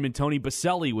 Offensive lineman Tony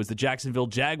Boselli was the Jacksonville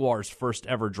Jaguars'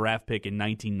 first-ever draft pick in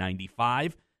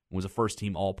 1995. Was a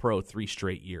first-team All-Pro 3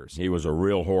 straight years. He was a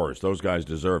real horse. Those guys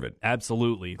deserve it.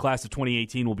 Absolutely. Class of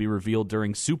 2018 will be revealed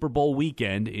during Super Bowl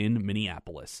weekend in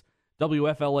Minneapolis.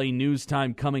 WFLA News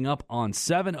Time coming up on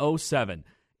 7:07.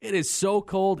 It is so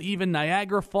cold, even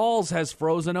Niagara Falls has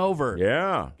frozen over.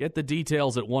 Yeah. Get the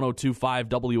details at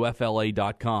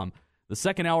 1025WFLA.com. The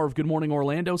second hour of Good Morning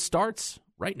Orlando starts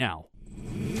right now.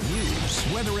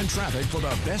 News, weather, and traffic for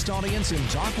the best audience in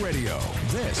talk radio.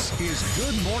 This is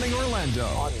Good Morning Orlando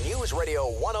on News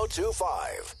Radio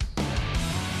 102.5.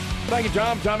 Thank you,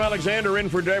 Tom. Tom Alexander in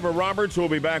for Deborah Roberts, who will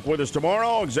be back with us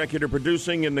tomorrow. Executive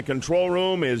producing in the control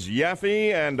room is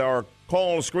Yaffe, and our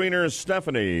call screener is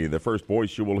Stephanie, the first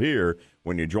voice you will hear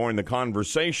when you join the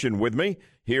conversation with me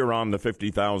here on the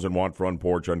 50,000-watt front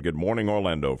porch on Good Morning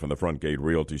Orlando from the Front Gate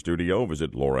Realty Studio.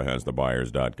 Visit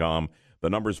LauraHasTheBuyers.com. The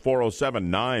number's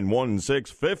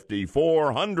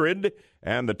 407-916-5400.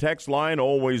 And the text line,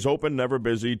 always open, never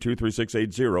busy,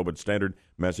 23680. But standard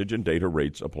message and data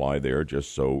rates apply there,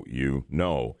 just so you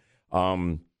know.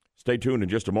 Stay tuned in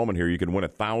just a moment here. You can win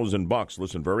 $1,000.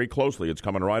 Listen very closely. It's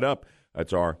coming right up.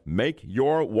 That's our Make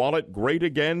Your Wallet Great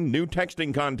Again new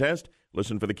texting contest.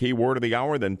 Listen for the key word of the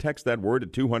hour, then text that word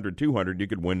at 200-200. You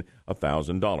could win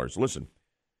 $1,000. Listen,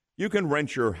 you can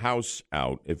rent your house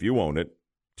out, if you own it,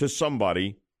 to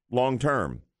somebody long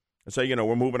term. And say,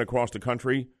 we're moving across the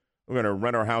country. We're going to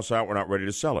rent our house out. We're not ready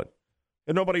to sell it.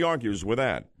 And nobody argues with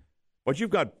that. But you've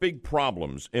got big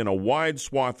problems in a wide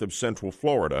swath of Central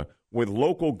Florida with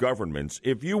local governments.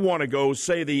 If you want to go,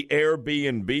 say, the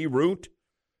Airbnb route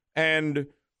and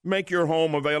make your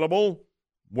home available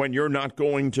when you're not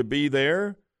going to be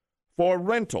there for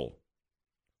rental,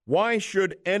 why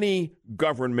should any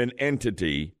government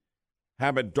entity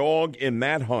have a dog in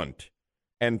that hunt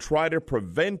and try to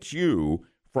prevent you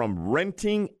from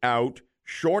renting out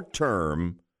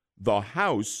short-term the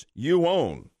house you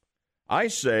own? I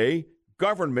say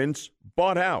governments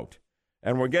butt out,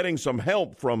 and we're getting some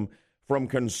help from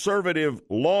conservative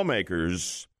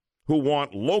lawmakers who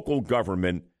want local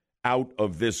government out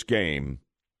of this game,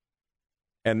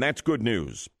 and that's good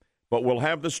news. But we'll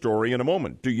have the story in a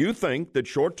moment. Do you think that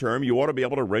short-term you ought to be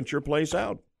able to rent your place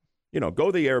out?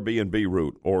 Go the Airbnb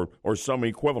route or some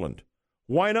equivalent.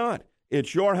 Why not?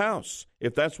 It's your house.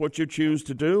 If that's what you choose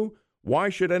to do, why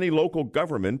should any local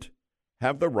government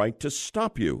have the right to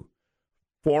stop you?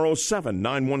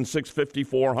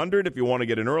 407-916-5400 if you want to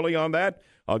get in early on that.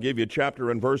 I'll give you a chapter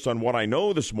and verse on what I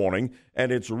know this morning,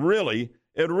 and it really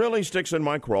sticks in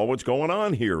my craw what's going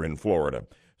on here in Florida.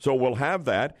 So we'll have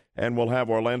that, and we'll have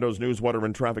Orlando's news, weather,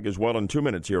 and traffic as well in 2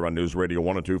 minutes here on News Radio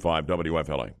 102.5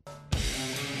 WFLA.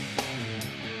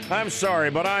 I'm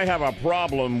sorry, but I have a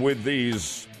problem with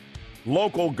these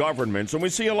local governments, and we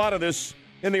see a lot of this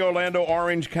in the Orlando,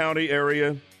 Orange County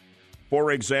area,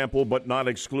 for example, but not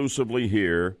exclusively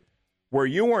here, where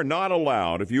you are not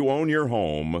allowed, if you own your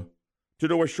home, to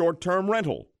do a short-term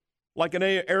rental, like an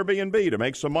Airbnb, to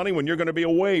make some money when you're going to be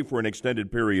away for an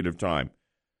extended period of time.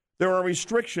 There are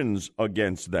restrictions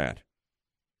against that.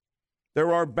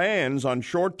 There are bans on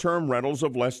short-term rentals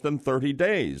of less than 30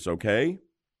 days, okay?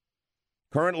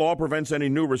 Current law prevents any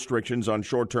new restrictions on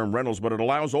short-term rentals, but it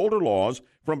allows older laws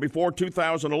from before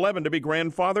 2011 to be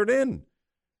grandfathered in.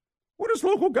 What is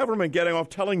local government getting off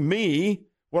telling me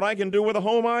what I can do with a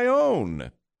home I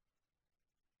own?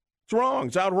 It's wrong.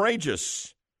 It's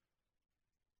outrageous.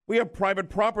 We have private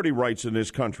property rights in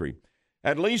this country.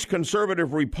 At least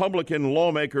conservative Republican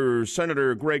lawmaker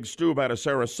Senator Greg Stube out of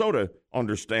Sarasota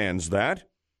understands that,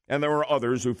 and there are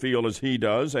others who feel as he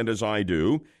does and as I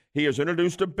do. He has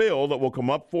introduced a bill that will come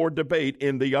up for debate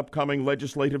in the upcoming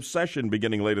legislative session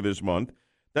beginning later this month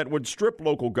that would strip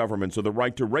local governments of the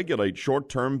right to regulate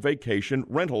short-term vacation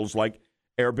rentals like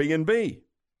Airbnb.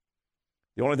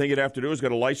 The only thing you'd have to do is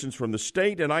get a license from the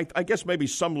state, and I guess maybe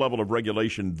some level of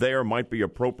regulation there might be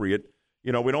appropriate.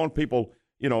 We don't want people,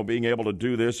 being able to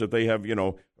do this if they have,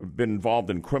 been involved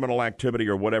in criminal activity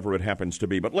or whatever it happens to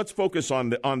be. But let's focus on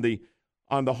the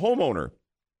homeowner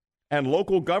and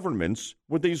local governments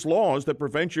with these laws that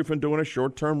prevent you from doing a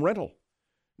short-term rental.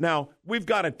 Now, we've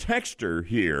got a texter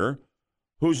here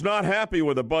who's not happy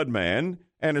with the Budman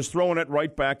and is throwing it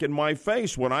right back in my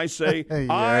face when I say, yes.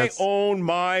 I own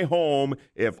my home.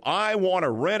 If I want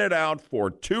to rent it out for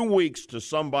 2 weeks to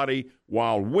somebody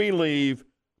while we leave,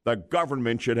 the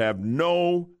government should have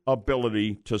no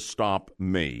ability to stop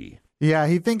me. Yeah,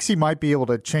 he thinks he might be able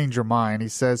to change your mind. He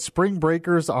says spring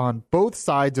breakers on both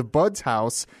sides of Bud's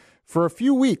house for a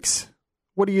few weeks.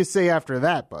 What do you say after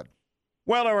that, Bud?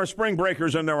 Well, there are spring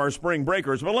breakers and there are spring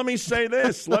breakers. But let me say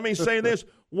this.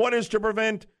 What is to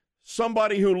prevent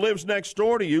somebody who lives next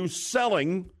door to you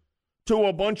selling to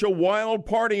a bunch of wild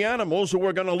party animals who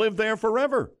are going to live there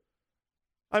forever?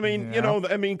 I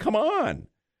mean, come on.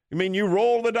 You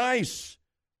roll the dice.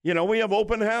 We have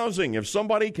open housing. If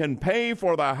somebody can pay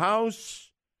for the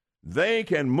house, they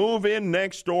can move in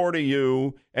next door to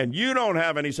you, and you don't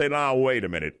have any say, wait a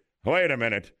minute.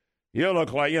 You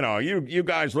look like, you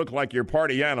guys look like you're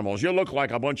party animals. You look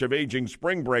like a bunch of aging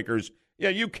spring breakers. Yeah,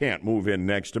 you can't move in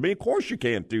next to me. Of course you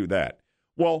can't do that.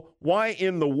 Well, why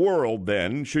in the world,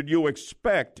 then, should you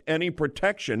expect any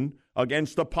protection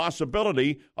against the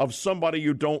possibility of somebody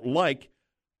you don't like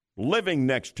living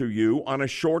next to you on a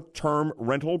short-term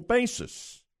rental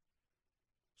basis?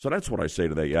 So that's what I say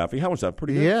to that, Yaffe. How was that?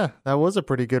 Pretty good? Yeah, that was a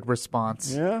pretty good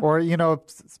response. Yeah. Or,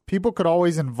 people could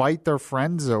always invite their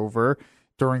friends over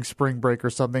during spring break or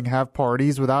something, have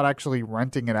parties without actually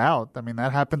renting it out. I mean,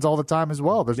 that happens all the time as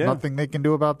well. There's nothing they can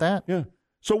do about that. Yeah.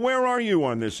 So where are you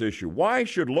on this issue? Why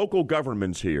should local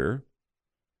governments here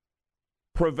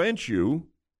prevent you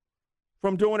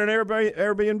from doing an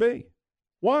Airbnb?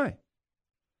 Why?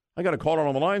 I got a caller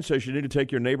on the line says you need to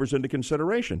take your neighbors into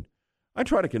consideration. I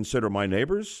try to consider my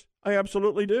neighbors. I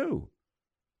absolutely do.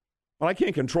 But I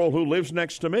can't control who lives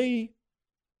next to me.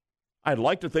 I'd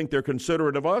like to think they're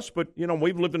considerate of us, but,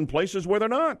 we've lived in places where they're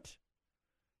not.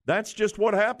 That's just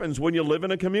what happens when you live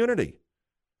in a community.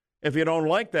 If you don't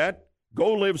like that,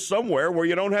 go live somewhere where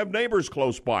you don't have neighbors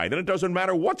close by. Then it doesn't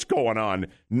matter what's going on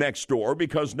next door,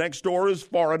 because next door is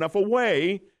far enough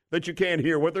away that you can't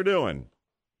hear what they're doing.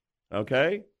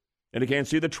 Okay? And you can't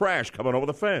see the trash coming over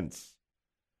the fence.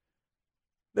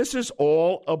 This is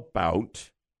all about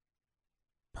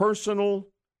personal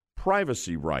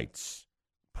privacy rights,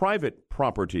 private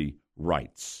property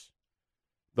rights.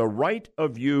 The right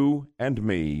of you and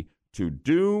me to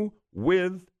do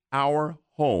with our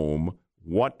home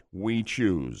what we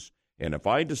choose. And if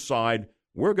I decide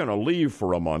we're going to leave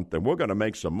for a month and we're going to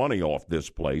make some money off this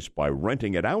place by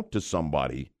renting it out to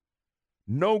somebody,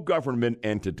 no government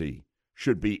entity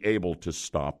should be able to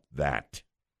stop that.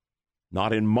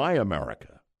 Not in my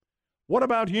America. What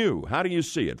about you? How do you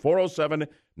see it?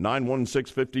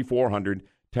 407-916-5400,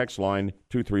 text line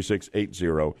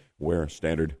 23680, where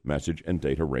standard message and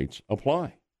data rates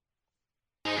apply.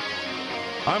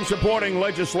 I'm supporting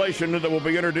legislation that will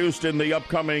be introduced in the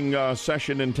upcoming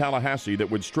session in Tallahassee that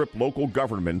would strip local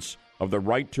governments of the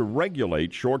right to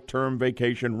regulate short-term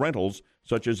vacation rentals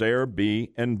such as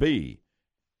Airbnb.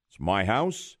 It's my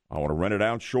house. I want to rent it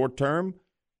out short-term.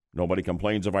 Nobody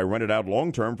complains if I rent it out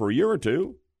long-term for a year or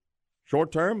two.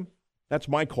 Short-term, that's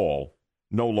my call.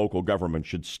 No local government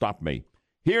should stop me.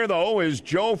 Here, though, is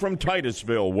Joe from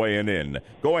Titusville weighing in.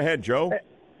 Go ahead, Joe.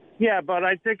 Yeah, but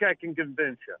I think I can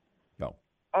convince you. No.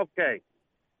 Okay.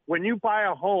 When you buy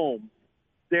a home,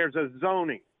 there's a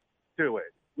zoning to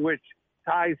it, which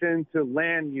ties into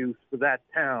land use for that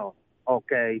town.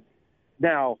 Okay.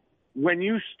 Now, when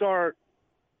you start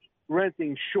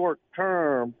renting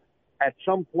short-term, at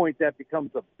some point that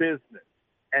becomes a business,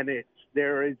 and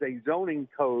there is a zoning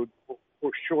code for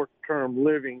short-term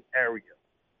living areas.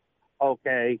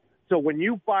 Okay, so when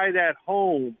you buy that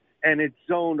home and it's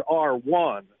zoned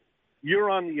R1, you're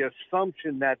on the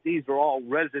assumption that these are all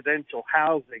residential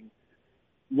housing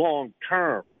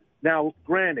long-term. Now,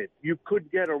 granted, you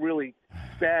could get a really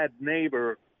bad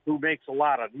neighbor who makes a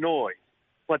lot of noise,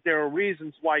 but there are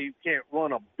reasons why you can't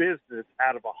run a business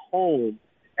out of a home,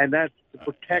 and that's to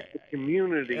protect the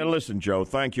community. And listen, Joe,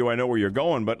 thank you. I know where you're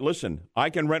going, but listen, I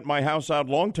can rent my house out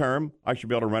long-term. I should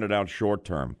be able to rent it out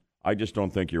short-term. I just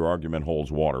don't think your argument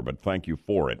holds water, but thank you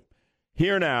for it.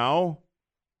 Here now,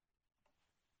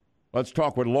 let's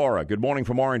talk with Laura. Good morning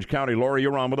from Orange County. Laura,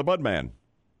 you're on with the Budman.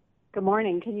 Good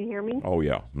morning. Can you hear me? Oh,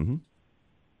 yeah. Mm-hmm.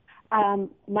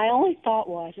 My only thought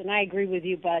was, and I agree with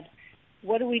you, Bud,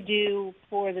 what do we do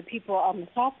for the people on the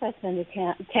southwest end of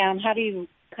town? How do you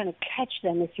kind of catch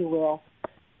them, if you will,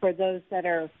 for those that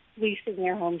are leasing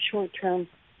their home short-term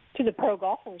to the pro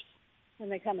golfers when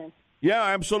they come in? Yeah,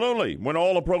 absolutely. When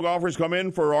all the pro golfers come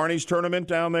in for Arnie's tournament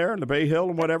down there in the Bay Hill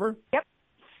and whatever? Yep.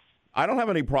 I don't have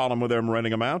any problem with them renting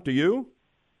them out. Do you?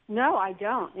 No, I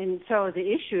don't. And so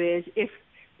the issue is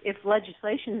if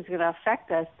legislation is going to affect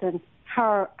us, then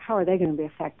how are they going to be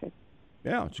affected?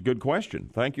 Yeah, it's a good question.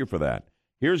 Thank you for that.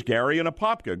 Here's Gary in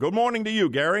Apopka. Good morning to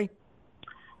you, Gary.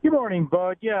 Good morning,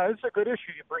 Bud. Yeah, this is a good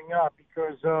issue you bring up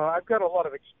because I've got a lot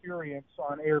of experience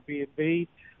on Airbnb.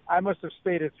 I must have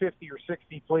stayed at 50 or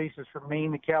 60 places from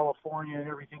Maine to California and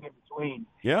everything in between.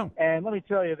 Yeah. And let me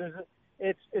tell you,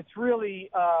 it's really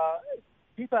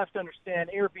people have to understand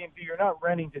Airbnb, you're not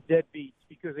renting to deadbeats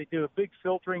because they do a big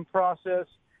filtering process.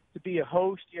 To be a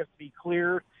host, you have to be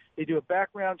cleared. They do a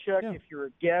background check if you're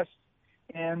a guest.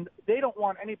 And they don't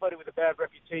want anybody with a bad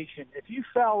reputation. If you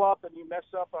foul up and you mess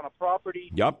up on a property,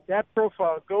 that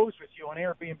profile goes with you on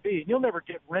Airbnb, and you'll never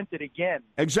get rented again.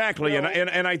 Exactly, and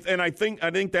I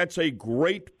think that's a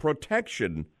great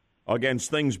protection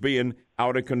against things being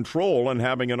out of control and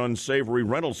having an unsavory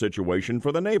rental situation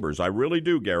for the neighbors. I really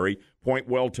do, Gary. Point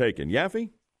well taken.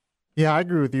 Yaffe? Yeah, I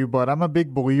agree with you, but I'm a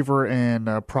big believer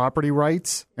in property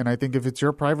rights, and I think if it's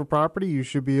your private property, you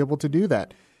should be able to do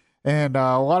that. And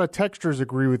a lot of texters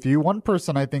agree with you. One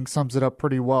person, I think, sums it up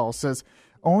pretty well. Says,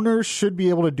 owners should be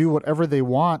able to do whatever they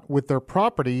want with their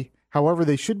property. However,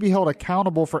 they should be held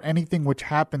accountable for anything which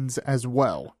happens as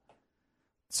well.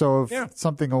 So if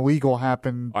something illegal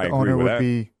happened, the owner would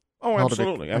be held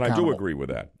absolutely. And I do agree with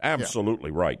that. Absolutely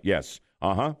right. Yes.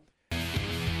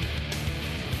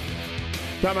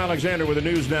 Tom Alexander with the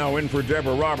news now in for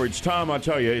Deborah Roberts. Tom, I'll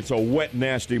tell you, it's a wet,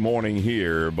 nasty morning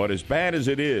here, but as bad as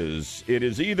it is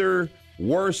either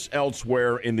worse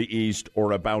elsewhere in the east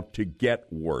or about to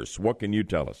get worse. What can you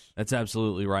tell us? That's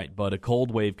absolutely right, Bud. A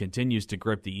cold wave continues to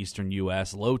grip the eastern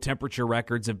U.S. Low temperature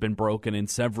records have been broken in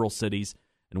several cities,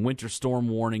 and winter storm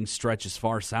warnings stretch as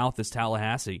far south as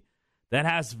Tallahassee. That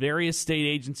has various state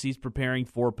agencies preparing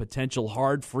for potential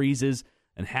hard freezes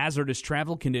and hazardous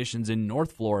travel conditions in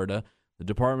North Florida. The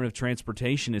Department of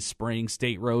Transportation is spraying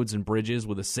state roads and bridges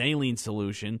with a saline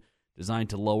solution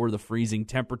designed to lower the freezing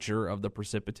temperature of the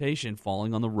precipitation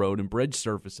falling on the road and bridge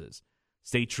surfaces.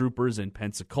 State troopers in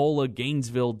Pensacola,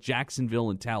 Gainesville,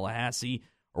 Jacksonville, and Tallahassee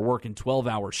are working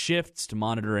 12-hour shifts to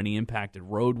monitor any impacted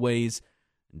roadways.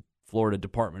 And Florida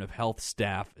Department of Health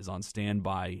staff is on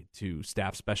standby to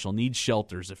staff special needs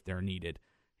shelters if they're needed.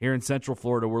 Here in Central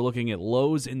Florida, we're looking at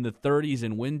lows in the 30s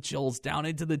and wind chills down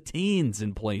into the teens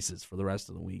in places for the rest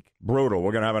of the week. Brutal.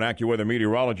 We're going to have an AccuWeather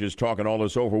meteorologist talking all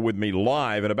this over with me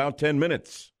live in about 10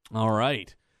 minutes. All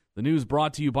right. The news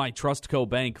brought to you by Trustco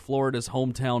Bank, Florida's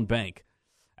hometown bank.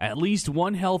 At least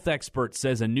one health expert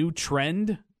says a new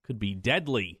trend could be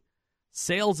deadly.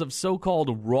 Sales of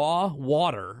so-called raw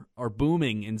water are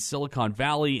booming in Silicon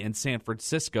Valley and San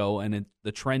Francisco, and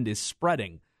the trend is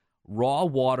spreading. Raw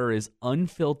water is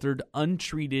unfiltered,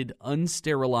 untreated,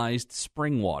 unsterilized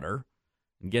spring water.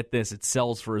 And get this, it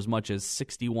sells for as much as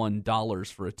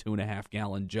 $61 for a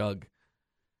 2.5-gallon jug.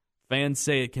 Fans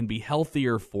say it can be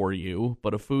healthier for you,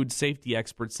 but a food safety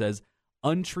expert says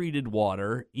untreated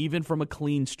water, even from a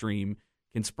clean stream,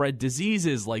 can spread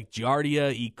diseases like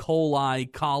Giardia, E. coli,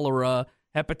 cholera,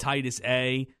 hepatitis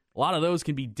A. A lot of those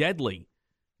can be deadly.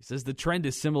 He says the trend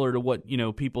is similar to what,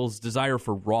 people's desire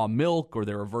for raw milk or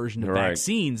their aversion to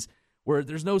vaccines, where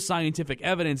there's no scientific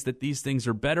evidence that these things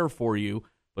are better for you,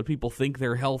 but people think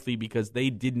they're healthy because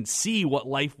they didn't see what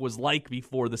life was like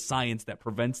before the science that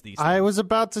prevents these things. I was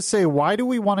about to say, why do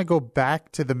we want to go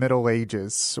back to the Middle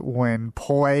Ages when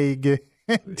plague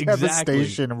and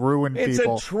devastation ruined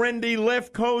people? It's a trendy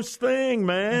left coast thing,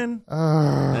 man.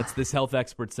 That's this health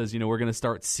expert says, we're going to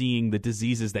start seeing the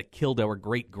diseases that killed our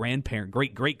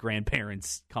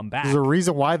great-great-grandparents come back. There's a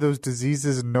reason why those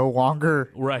diseases no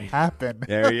longer happen.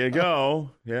 There you go.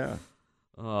 Yeah.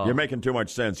 You're making too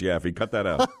much sense, Yaffe. Cut that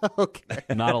out. Okay.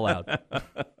 Not allowed.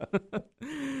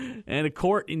 And a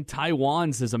court in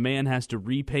Taiwan says a man has to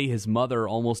repay his mother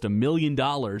almost $1 million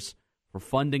for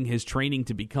funding his training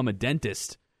to become a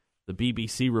dentist. The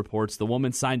BBC reports the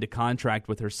woman signed a contract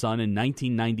with her son in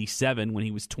 1997 when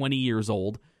he was 20 years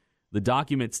old. The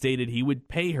document stated he would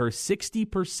pay her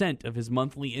 60% of his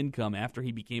monthly income after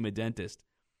he became a dentist.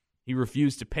 He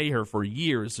refused to pay her for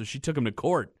years, so she took him to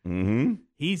court. Mm-hmm.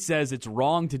 He says it's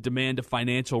wrong to demand a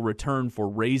financial return for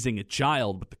raising a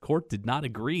child, but the court did not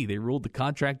agree. They ruled the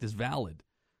contract is valid.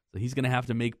 So he's going to have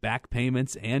to make back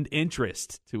payments and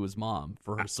interest to his mom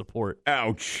for her support.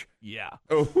 Ouch. Yeah.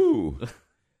 Oh.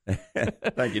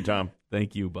 Thank you, Tom.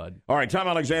 Thank you, bud. All right, Tom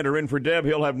Alexander in for Deb.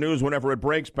 He'll have news whenever it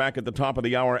breaks back at the top of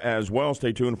the hour as well.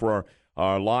 Stay tuned for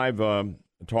our live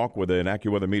talk with an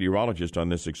AccuWeather meteorologist on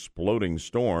this exploding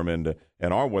storm and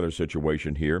our weather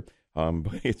situation here.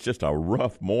 But it's just a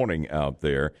rough morning out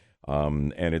there,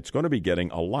 and it's going to be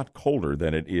getting a lot colder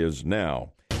than it is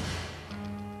now.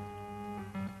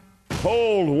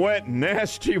 Cold, wet,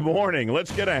 nasty morning.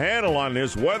 Let's get a handle on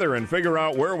this weather and figure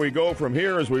out where we go from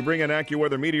here as we bring in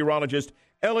AccuWeather meteorologist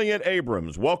Elliot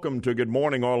Abrams. Welcome to Good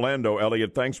Morning Orlando,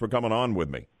 Elliot. Thanks for coming on with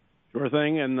me. Sure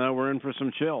thing, and we're in for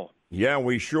some chill. Yeah,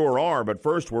 we sure are, but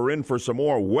first we're in for some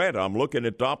more wet. I'm looking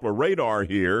at Doppler radar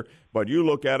here, but you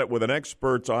look at it with an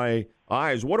expert's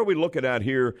eyes. What are we looking at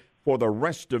here for the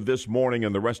rest of this morning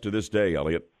and the rest of this day,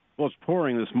 Elliot? Well, it's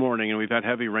pouring this morning, and we've had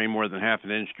heavy rain, more than half an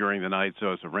inch during the night,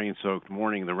 so it's a rain-soaked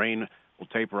morning. The rain will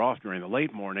taper off during the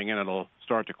late morning, and it'll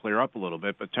start to clear up a little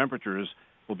bit, but temperatures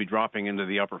will be dropping into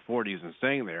the upper 40s and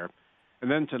staying there. And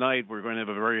then tonight, we're going to have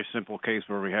a very simple case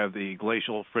where we have the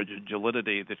glacial frigid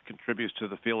gelidity that contributes to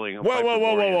the feeling of...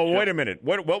 Whoa, wait a minute.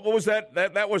 What was that?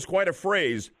 That was quite a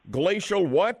phrase. Glacial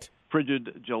what?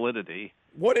 Frigid gelidity.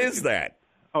 What is that?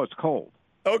 Oh, it's cold.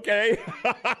 Okay.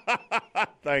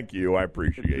 Thank you. I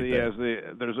appreciate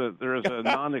that. There is a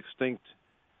non-extinct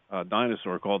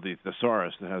dinosaur called the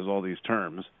Thesaurus that has all these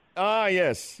terms. Ah,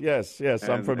 yes.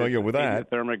 I'm familiar with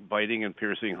that. Thermic, biting, and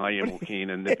piercing, high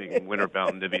keen, and nipping,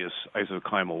 winter-bound, niveous,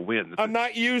 isochimal winds. I'm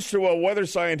not used to a weather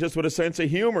scientist with a sense of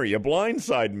humor. You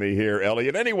blindside me here,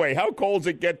 Elliot. Anyway, how cold does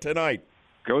it get tonight?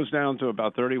 Goes down to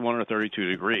about 31 or 32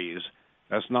 degrees.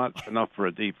 That's not enough for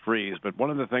a deep freeze, but one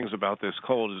of the things about this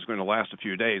cold is it's going to last a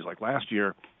few days. Like last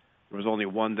year, there was only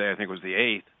one day, I think it was the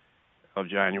 8th, of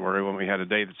January when we had a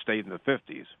day that stayed in the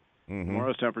 50s.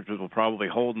 Tomorrow's temperatures will probably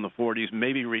hold in the 40s,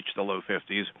 maybe reach the low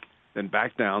 50s, then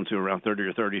back down to around 30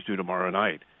 or 32 tomorrow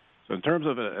night. So in terms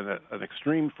of an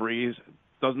extreme freeze, it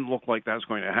doesn't look like that's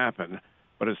going to happen,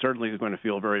 but it certainly is going to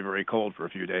feel very, very cold for a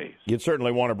few days. You'd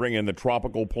certainly want to bring in the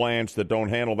tropical plants that don't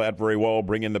handle that very well,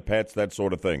 bring in the pets, that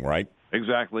sort of thing, right?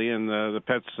 Exactly, and the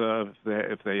pets,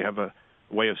 if they have a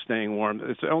way of staying warm,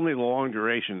 it's only the long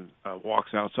duration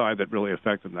walks outside that really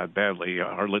affect them that badly.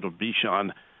 Our little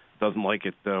Bichon doesn't like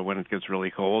it when it gets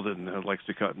really cold and likes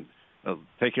to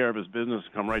take care of his business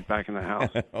and come right back in the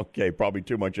house. Okay, probably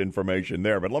too much information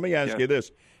there. But let me ask you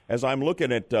this. As I'm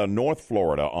looking at North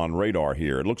Florida on radar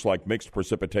here, it looks like mixed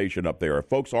precipitation up there. If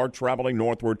folks are traveling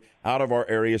northward out of our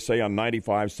area, say on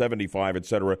 95, 75, et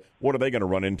cetera, what are they going to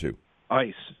run into?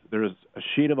 Ice. There's a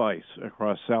sheet of ice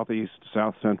across southeast,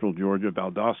 south central Georgia,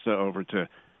 Valdosta over to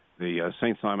the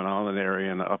St. Simon Island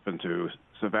area and up into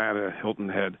Savannah, Hilton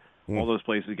Head, all those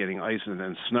places getting ice and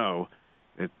then snow.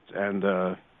 I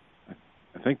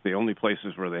think the only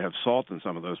places where they have salt in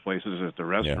some of those places is at the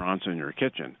restaurants and your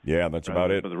kitchen. Yeah, that's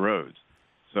about it. For the roads.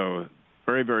 So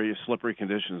very, very slippery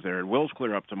conditions there. It will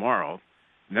clear up tomorrow,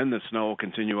 and then the snow will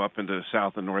continue up into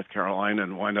South and North Carolina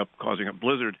and wind up causing a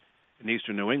blizzard in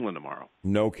eastern New England tomorrow.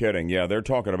 No kidding. Yeah, they're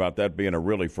talking about that being a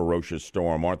really ferocious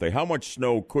storm, aren't they? How much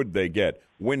snow could they get,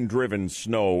 wind-driven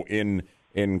snow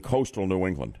in coastal New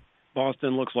England?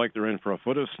 Boston looks like they're in for a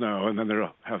foot of snow, and then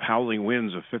they'll have howling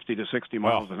winds of 50 to 60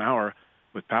 miles an hour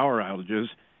with power outages,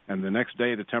 and the next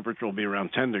day the temperature will be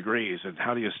around 10 degrees. And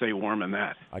how do you stay warm in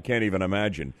that? I can't even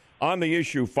imagine. On the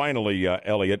issue, finally,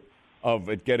 Elliot, of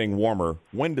it getting warmer,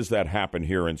 when does that happen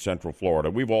here in Central Florida?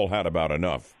 We've all had about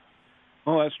enough.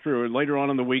 Oh, that's true. Later on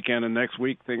in the weekend and next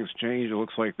week, things change. It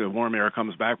looks like the warm air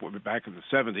comes back. We'll be back in the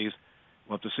 70s.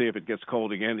 We'll have to see if it gets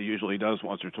cold again. It usually does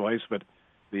once or twice, but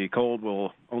the cold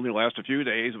will only last a few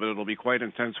days, but it'll be quite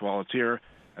intense while it's here,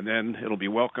 and then it'll be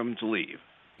welcome to leave.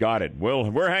 Got it.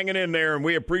 Well, we're hanging in there, and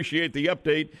we appreciate the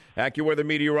update. AccuWeather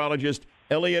meteorologist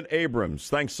Elliot Abrams,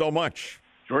 thanks so much.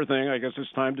 Sure thing. I guess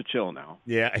it's time to chill now.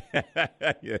 Yeah.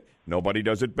 Yeah. Nobody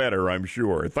does it better, I'm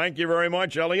sure. Thank you very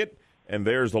much, Elliot. And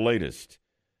there's the latest.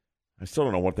 I still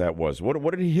don't know what that was. What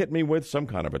did he hit me with? Some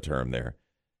kind of a term there.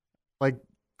 Like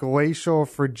glacial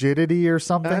frigidity or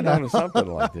something? I don't know, something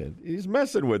like that. He's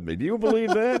messing with me. Do you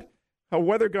believe that? A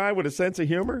weather guy with a sense of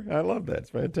humor? I love that. It's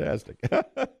fantastic.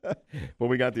 Well,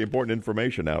 we got the important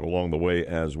information out along the way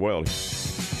as well.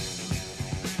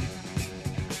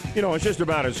 You know, it's just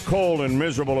about as cold and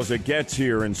miserable as it gets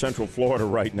here in Central Florida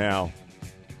right now.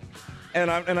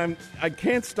 And I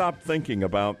can't stop thinking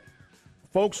about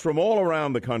folks from all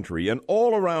around the country and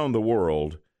all around the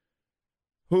world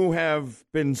who have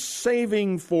been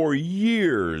saving for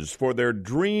years for their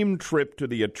dream trip to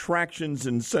the attractions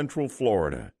in Central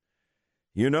Florida.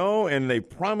 You know, and they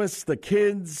promised the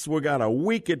kids we got a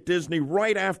week at Disney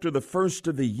right after the first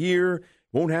of the year.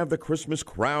 Won't have the Christmas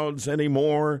crowds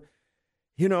anymore.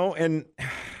 You know, and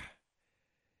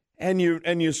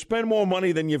you spend more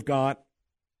money than you've got,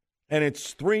 and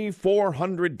it's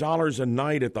 $300-400 a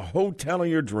night at the hotel of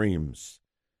your dreams.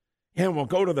 Yeah, we'll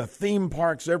go to the theme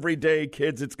parks every day,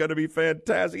 kids. It's going to be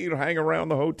fantastic. You hang around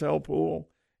the hotel pool,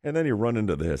 and then you run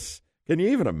into this. Can you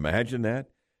even imagine that?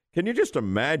 Can you just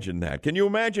imagine that? Can you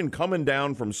imagine coming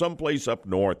down from someplace up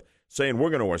north saying we're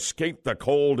going to escape the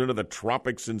cold into the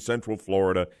tropics in Central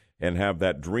Florida and have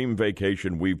that dream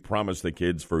vacation we've promised the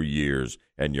kids for years,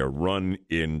 and you run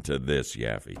into this,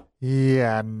 Yaffe?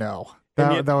 Yeah, no.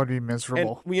 That would be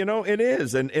miserable. And, you know, it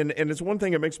is. And it's one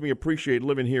thing that makes me appreciate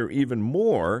living here even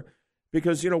more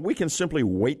because, you know, we can simply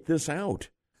wait this out.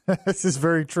 This is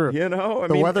very true. You know,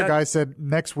 the weather guy said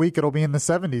next week it'll be in the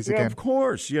 70s again. Of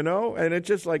course, you know, and it's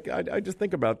just like I just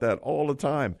think about that all the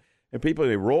time. And people,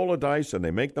 they roll a dice and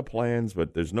they make the plans,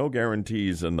 but there's no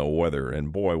guarantees in the weather.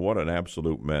 And boy, what an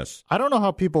absolute mess. I don't know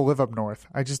how people live up north.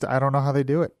 I don't know how they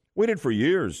do it. We did for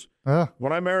years.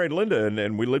 When I married Linda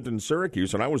and we lived in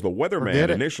Syracuse, and I was the weatherman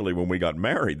initially when we got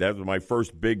married. That was my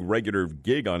first big regular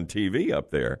gig on TV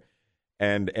up there.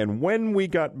 And when we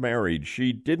got married,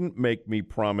 she didn't make me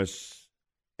promise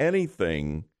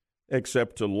anything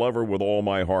except to love her with all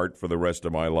my heart for the rest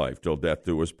of my life, till death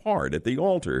do us part at the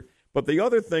altar. But the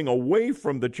other thing away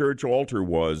from the church altar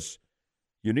was,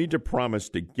 you need to promise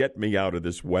to get me out of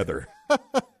this weather.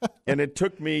 And it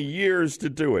took me years to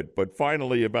do it. But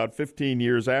finally, about 15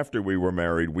 years after we were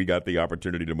married, we got the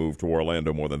opportunity to move to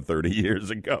Orlando more than 30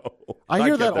 years ago. I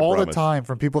hear that all the time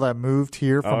from people that moved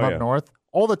here from up north.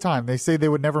 All the time. They say they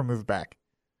would never move back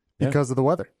because of the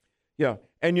weather. Yeah.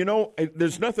 And, you know,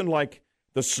 there's nothing like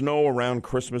the snow around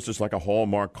Christmas is like a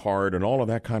Hallmark card and all of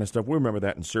that kind of stuff. We remember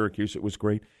that in Syracuse. It was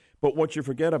great. But what you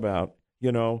forget about,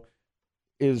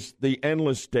 is the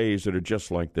endless days that are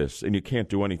just like this, and you can't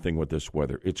do anything with this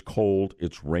weather. It's cold,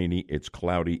 it's rainy, it's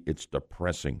cloudy, it's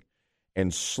depressing.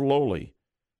 And slowly,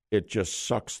 it just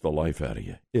sucks the life out of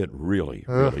you. It really,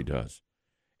 really does.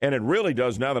 And it really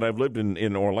does now that I've lived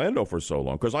in Orlando for so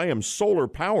long, because I am solar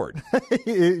powered.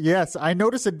 Yes, I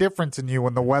notice a difference in you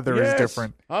when the weather is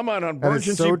different. I'm on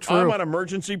emergency. So true. I'm on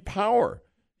emergency power.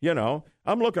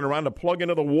 I'm looking around to plug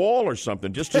into the wall or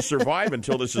something just to survive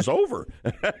until this is over.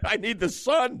 I need the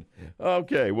sun.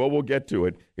 Okay, well, we'll get to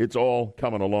it. It's all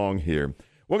coming along here.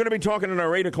 We're going to be talking in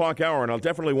our 8 o'clock hour, and I'll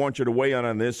definitely want you to weigh in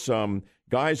on this,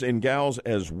 guys and gals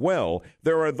as well.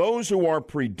 There are those who are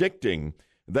predicting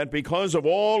that because of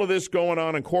all of this going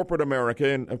on in corporate America,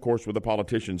 and of course with the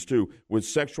politicians too, with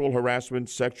sexual harassment,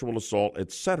 sexual assault,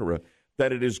 etc.,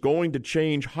 that it is going to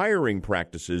change hiring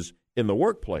practices in the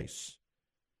workplace.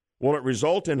 Will it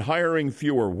result in hiring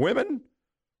fewer women,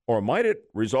 or might it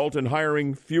result in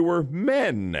hiring fewer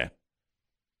men?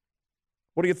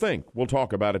 What do you think? We'll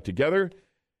talk about it together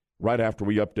right after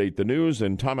we update the news,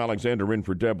 and Tom Alexander in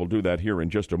for Deb will do that here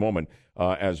in just a moment,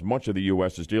 as much of the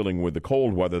U.S. is dealing with the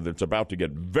cold weather that's about to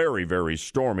get very, very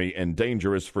stormy and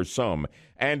dangerous for some.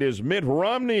 And is Mitt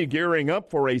Romney gearing up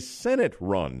for a Senate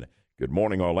run? Good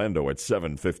morning, Orlando, at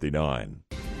 7:59.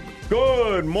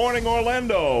 Good morning,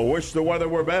 Orlando. Wish the weather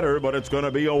were better, but it's going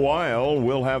to be a while.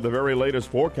 We'll have the very latest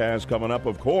forecast coming up,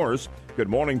 of course. Good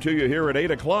morning to you here at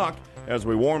 8 o'clock. As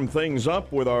we warm things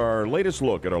up with our latest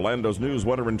look at Orlando's news,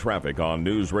 weather, and traffic on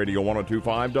News Radio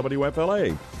 102.5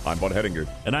 WFLA. I'm Bud Hedinger.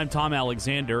 And I'm Tom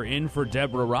Alexander, in for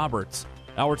Deborah Roberts.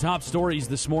 Our top stories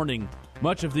this morning.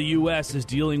 Much of the U.S. is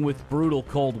dealing with brutal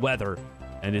cold weather.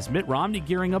 And is Mitt Romney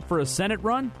gearing up for a Senate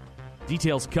run?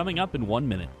 Details coming up in 1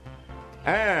 minute.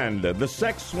 And the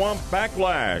sex swamp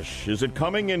backlash. Is it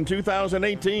coming in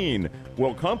 2018?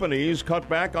 Will companies cut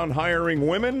back on hiring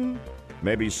women?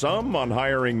 Maybe some on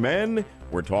hiring men?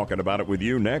 We're talking about it with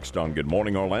you next on Good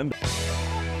Morning Orlando.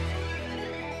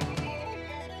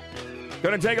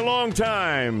 Going to take a long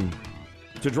time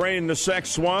to drain the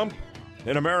sex swamp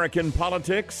in American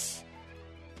politics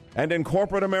and in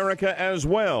corporate America as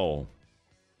well.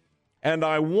 And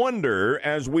I wonder,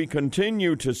 as we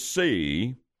continue to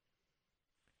see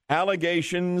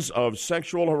allegations of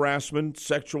sexual harassment,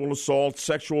 sexual assault,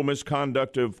 sexual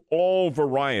misconduct of all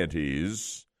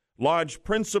varieties, lodged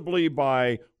principally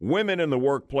by women in the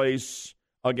workplace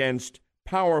against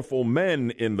powerful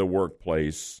men in the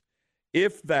workplace,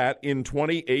 if that in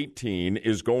 2018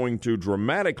 is going to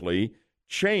dramatically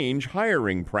change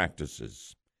hiring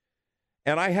practices.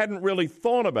 And I hadn't really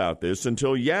thought about this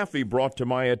until Yaffe brought to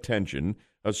my attention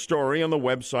a story on the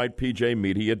website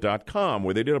pjmedia.com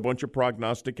where they did a bunch of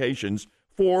prognostications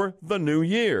for the new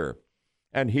year.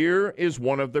 And here is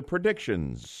one of the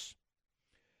predictions.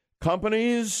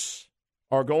 Companies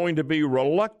are going to be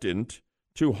reluctant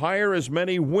to hire as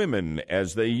many women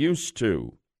as they used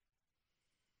to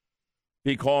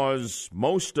because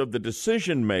most of the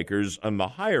decision makers on the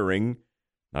hiring,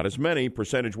 not as many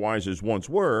percentage-wise as once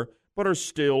were, but are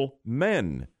still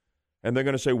men. And they're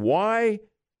going to say, why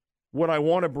would I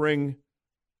want to bring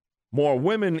more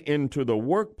women into the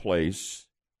workplace,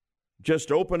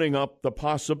 just opening up the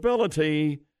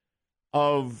possibility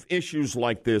of issues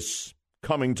like this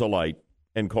coming to light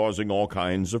and causing all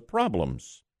kinds of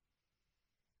problems?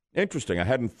 Interesting. I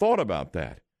hadn't thought about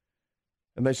that.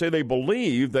 And they say they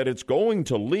believe that it's going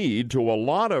to lead to a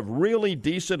lot of really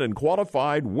decent and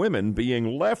qualified women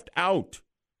being left out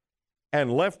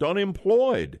and left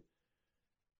unemployed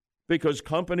because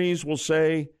companies will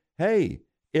say, hey,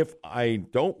 if I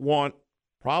don't want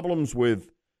problems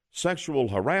with sexual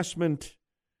harassment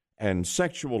and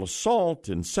sexual assault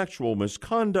and sexual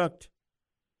misconduct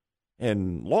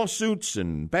and lawsuits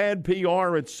and bad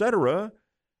PR, etc.,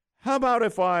 how about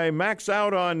if I max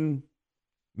out on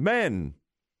men?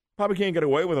 Probably can't get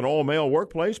away with an all-male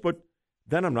workplace, but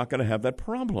then I'm not going to have that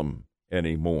problem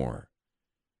anymore.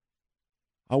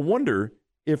 I wonder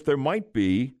if there might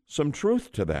be some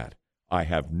truth to that. I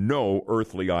have no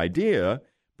earthly idea,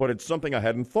 but it's something I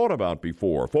hadn't thought about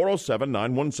before.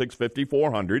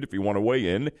 407-916-5400 if you want to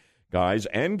weigh in, guys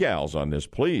and gals, on this,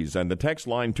 please. And the text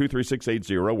line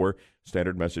 23680 where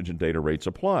standard message and data rates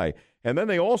apply. And then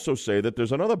they also say that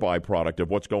there's another byproduct of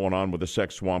what's going on with the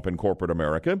sex swamp in corporate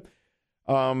America,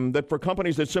 that for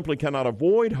companies that simply cannot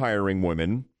avoid hiring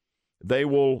women, they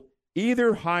will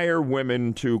either hire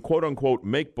women to, quote-unquote,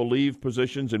 make-believe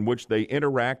positions in which they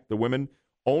interact, the women,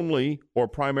 only or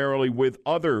primarily with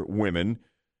other women,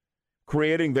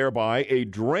 creating thereby a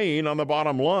drain on the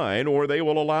bottom line, or they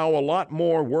will allow a lot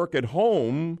more work at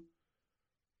home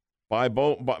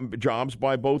jobs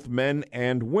by both men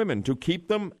and women to keep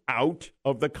them out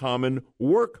of the common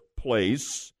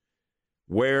workplace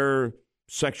where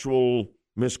sexual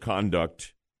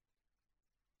misconduct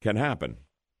can happen.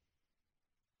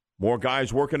 More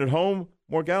guys working at home,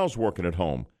 more gals working at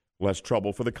home. Less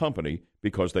trouble for the company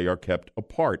because they are kept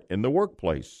apart in the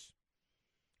workplace.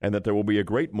 And that there will be a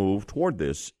great move toward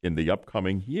this in the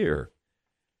upcoming year.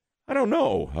 I don't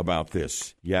know about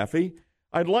this, Yaffe.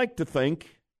 I'd like to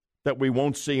think that we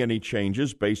won't see any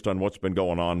changes based on what's been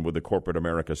going on with the corporate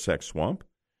America sex swamp,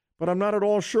 but I'm not at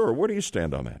all sure. Where do you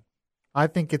stand on that? I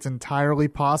think it's entirely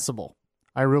possible.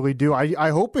 I really do.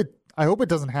 I hope it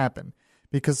doesn't happen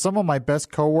because some of my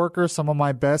best coworkers, some of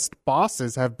my best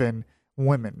bosses have been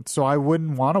women. So I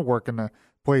wouldn't want to work in a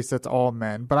place that's all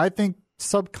men. But I think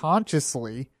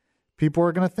subconsciously people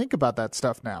are going to think about that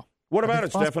stuff now. What about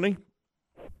it, Stephanie?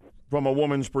 From a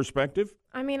woman's perspective?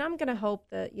 I mean, I'm going to hope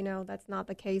that, that's not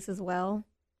the case as well.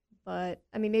 But,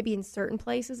 I mean, maybe in certain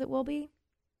places it will be.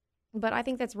 But I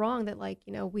think that's wrong that,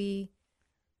 we,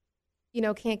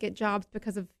 can't get jobs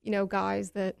because of,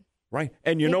 guys that. Right.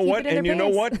 And you know what? And you know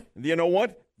what? You know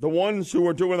what? The ones who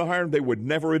are doing the hiring, they would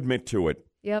never admit to it.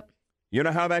 Yep. You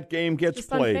know how that game gets it's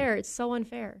played. Unfair. It's so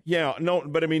unfair. Yeah, no,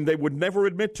 but I mean, they would never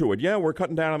admit to it. Yeah, we're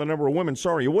cutting down on the number of women.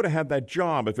 Sorry, you would have had that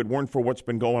job if it weren't for what's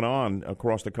been going on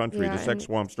across the country, the sex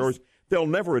swamp stories. They'll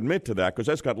never admit to that because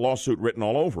that's got lawsuit written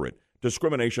all over it.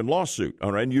 Discrimination lawsuit,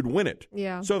 all right, and you'd win it.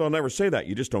 Yeah. So they'll never say that.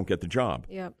 You just don't get the job.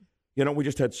 Yep. We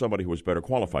just had somebody who was better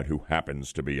qualified who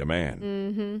happens to be a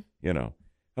man. Mm-hmm. And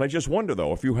I just wonder,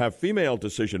 though, if you have female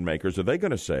decision makers, are they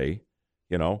going to say,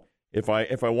 if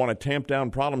I want to tamp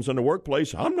down problems in the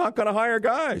workplace, I'm not going to hire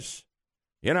guys.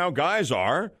 You know how guys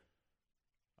are.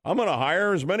 I'm going to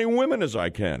hire as many women as I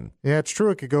can. Yeah, it's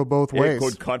true. It could go both ways. It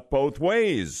could cut both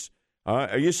ways.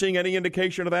 Are you seeing any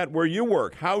indication of that where you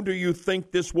work? How do you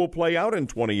think this will play out in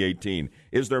 2018?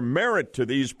 Is there merit to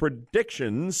these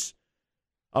predictions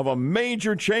of a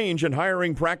major change in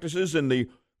hiring practices in the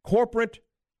corporate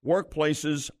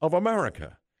workplaces of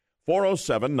America?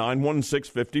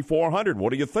 407-916-5400.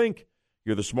 What do you think?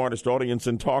 You're the smartest audience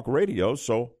in talk radio,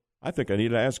 so I think I need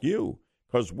to ask you,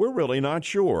 because we're really not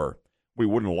sure. We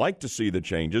wouldn't like to see the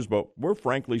changes, but we're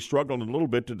frankly struggling a little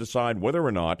bit to decide whether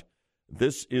or not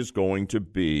this is going to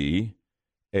be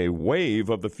a wave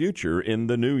of the future in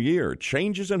the new year.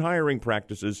 Changes in hiring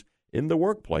practices in the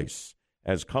workplace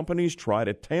as companies try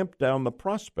to tamp down the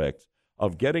prospects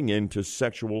of getting into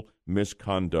sexual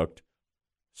misconduct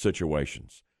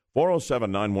situations.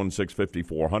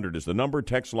 407-916-5400 is the number.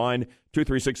 Text line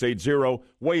 23680.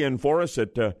 Weigh in for us at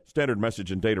standard message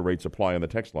and data rates apply on the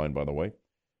text line, by the way.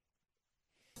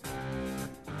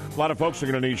 A lot of folks are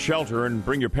going to need shelter, and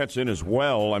bring your pets in as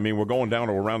well. I mean, we're going down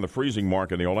to around the freezing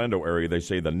mark in the Orlando area. They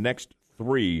say the next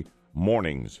 3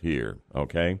 mornings here,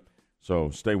 okay? So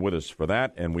stay with us for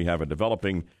that. And we have a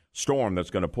developing storm that's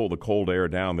going to pull the cold air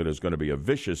down that is going to be a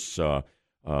vicious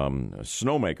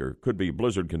snowmaker. Could be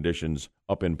blizzard conditions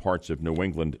up in parts of New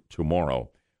England tomorrow.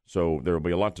 So there will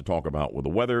be a lot to talk about with the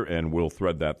weather, and we'll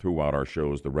thread that throughout our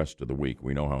shows the rest of the week.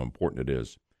 We know how important it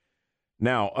is.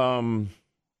 Now,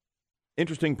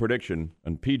 interesting prediction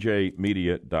on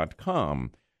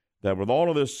pjmedia.com that with all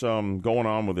of this going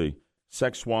on with the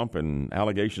sex swamp and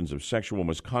allegations of sexual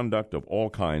misconduct of all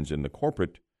kinds in the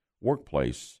corporate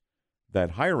workplace,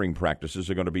 that hiring practices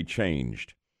are going to be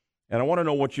changed. And I want to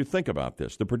know what you think about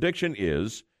this. The prediction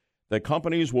is that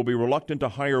companies will be reluctant to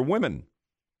hire women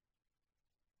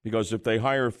because if they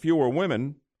hire fewer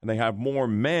women and they have more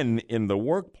men in the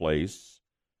workplace,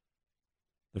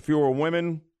 the fewer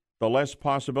women, the less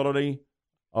possibility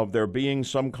of there being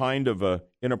some kind of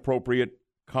inappropriate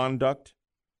conduct,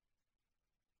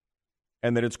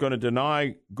 and that it's going to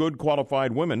deny good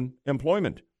qualified women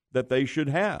employment that they should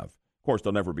have. Of course,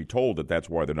 they'll never be told that that's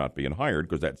why they're not being hired,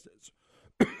 because that's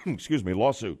excuse me,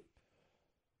 lawsuit.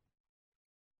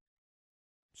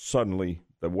 Suddenly,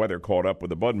 the weather caught up with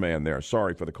the bud man there.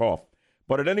 Sorry for the cough.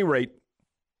 But at any rate,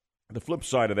 the flip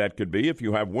side of that could be if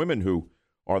you have women who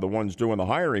are the ones doing the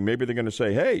hiring, maybe they're going to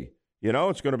say, hey,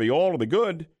 it's going to be all of the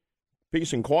good,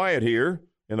 peace and quiet here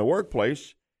in the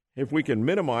workplace if we can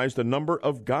minimize the number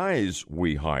of guys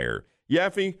we hire.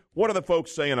 Yaffe, what are the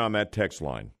folks saying on that text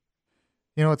line?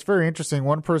 It's very interesting.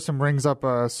 One person brings up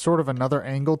a sort of another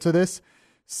angle to this.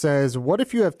 Says, what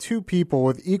if you have 2 people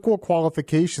with equal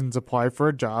qualifications apply for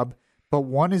a job, but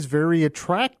one is very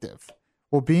attractive?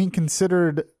 Will being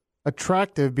considered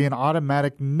attractive be an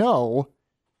automatic no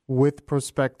with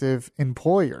prospective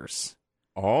employers?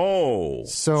 Oh,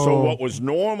 so what was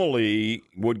normally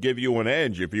would give you an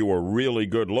edge if you were really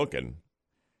good looking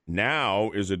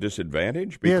now is a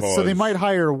disadvantage? Because so they might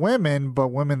hire women, but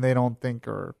women they don't think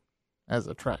are as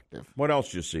attractive. What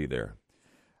else do you see there?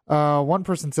 One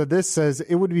person said this, says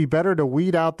it would be better to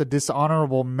weed out the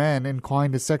dishonorable men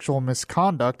inclined to sexual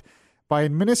misconduct by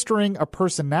administering a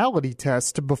personality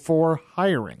test before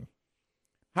hiring.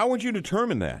 How would you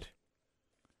determine that?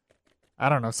 I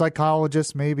don't know.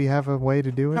 Psychologists maybe have a way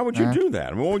to do it. How would you do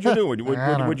that? I mean, what would you do?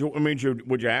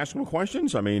 Would you ask them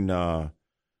questions? I mean, have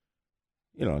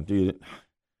you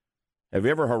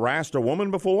ever harassed a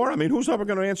woman before? I mean, who's ever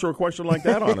going to answer a question like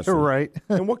that, honestly? Right.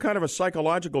 And what kind of a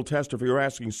psychological test if you're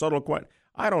asking subtle questions?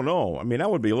 I don't know. I mean, that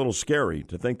would be a little scary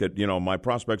to think that, my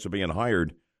prospects of being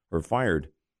hired or fired.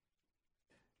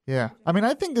 Yeah. I mean,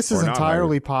 I think this is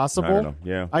entirely possible. I don't know.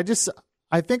 Yeah.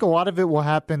 I think a lot of it will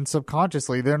happen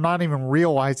subconsciously. They're not even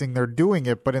realizing they're doing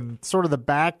it, but in sort of the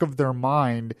back of their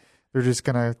mind, they're just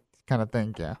going to kind of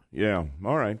think, yeah. Yeah.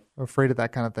 All right. Afraid of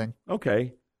that kind of thing.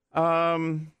 Okay.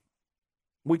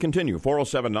 We continue.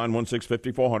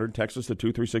 407-916-5400. Text us to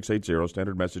 23680.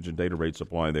 Standard message and data rate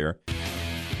supply there.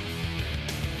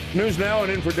 News now, and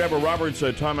in for Deborah Roberts,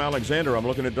 Tom Alexander. I'm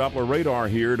looking at Doppler radar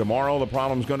here. Tomorrow, the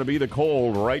problem's going to be the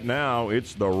cold. Right now,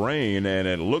 it's the rain, and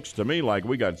it looks to me like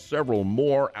we got several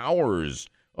more hours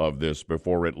of this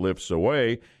before it lifts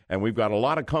away, and we've got a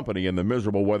lot of company in the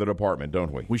miserable weather department,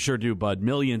 don't we? We sure do, Bud.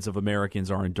 Millions of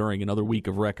Americans are enduring another week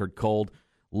of record cold.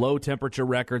 Low temperature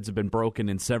records have been broken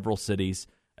in several cities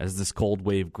as this cold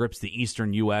wave grips the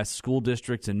eastern U.S. School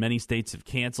districts in many states have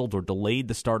canceled or delayed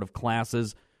the start of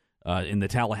classes. In the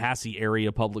Tallahassee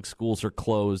area, public schools are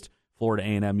closed. Florida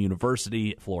A&M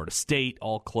University, Florida State,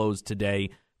 all closed today.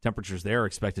 Temperatures there are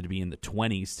expected to be in the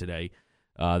 20s today.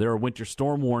 There are winter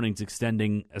storm warnings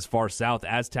extending as far south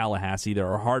as Tallahassee.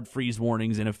 There are hard freeze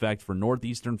warnings in effect for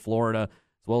northeastern Florida,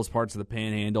 as well as parts of the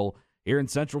Panhandle. Here in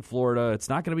central Florida, it's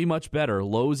not going to be much better.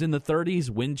 Lows in the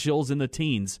 30s, wind chills in the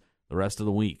teens the rest of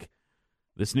the week.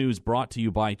 This news brought to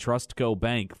you by Trustco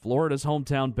Bank, Florida's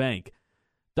hometown bank.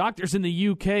 Doctors in the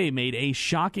UK made a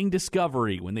shocking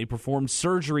discovery when they performed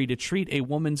surgery to treat a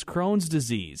woman's Crohn's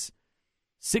disease.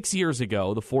 6 years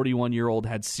ago, the 41-year-old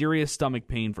had serious stomach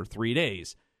pain for 3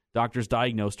 days. Doctors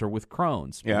diagnosed her with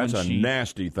Crohn's. Yeah, that's a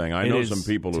nasty thing. I know some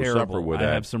people who suffer with that.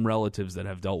 I have some relatives that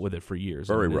have dealt with it for years.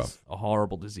 Very rough. A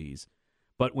horrible disease.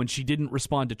 But when she didn't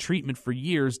respond to treatment for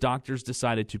years, doctors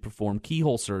decided to perform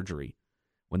keyhole surgery.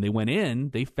 When they went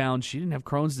in, they found she didn't have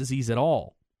Crohn's disease at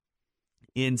all.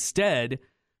 Instead,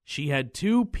 she had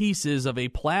 2 pieces of a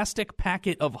plastic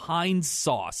packet of Heinz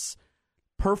sauce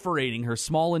perforating her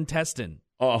small intestine.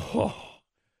 Oh,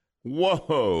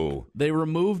 whoa. They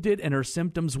removed it, and her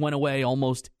symptoms went away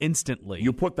almost instantly.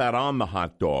 You put that on the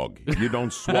hot dog. You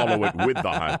don't swallow it with the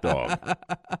hot dog.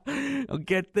 Oh,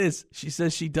 get this. She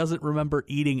says she doesn't remember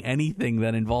eating anything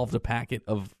that involved a packet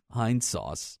of Heinz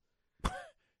sauce.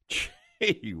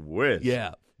 Gee whiz.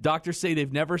 Yeah. Doctors say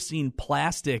they've never seen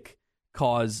plastic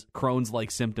cause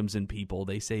Crohn's-like symptoms in people.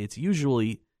 They say it's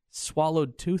usually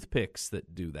swallowed toothpicks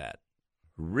that do that.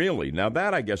 Really? Now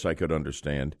that I guess I could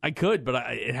understand. I could,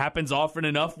 but it happens often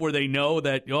enough where they know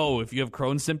that, if you have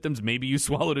Crohn's symptoms, maybe you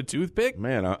swallowed a toothpick.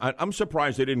 Man, I'm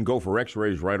surprised they didn't go for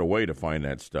x-rays right away to find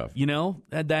that stuff.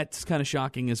 That's kind of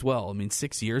shocking as well. I mean,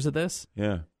 6 years of this?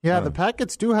 Yeah. Yeah, the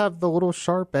packets do have the little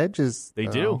sharp edges. They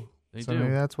do. They do.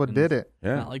 Maybe that's what did it.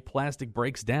 Yeah. Not like plastic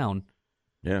breaks down.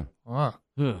 Yeah. Oh.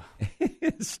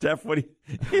 Steph,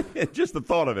 just the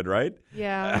thought of it, right?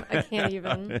 Yeah, I can't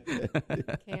even.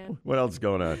 What else is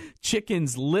going on?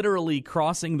 Chickens literally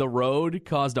crossing the road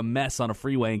caused a mess on a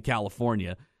freeway in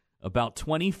California. About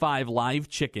 25 live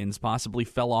chickens possibly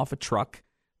fell off a truck,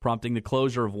 prompting the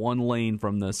closure of one lane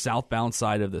from the southbound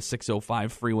side of the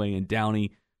 605 freeway in Downey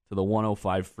to the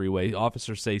 105 freeway.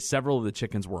 Officers say several of the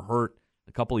chickens were hurt.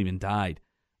 A couple even died.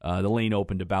 The lane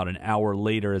opened about an hour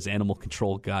later as animal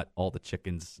control got all the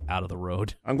chickens out of the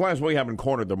road. I'm glad we haven't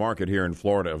cornered the market here in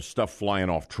Florida of stuff flying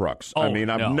off trucks. Oh, I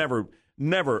mean, I've no.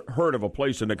 never heard of a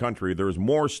place in the country there's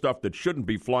more stuff that shouldn't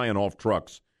be flying off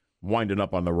trucks winding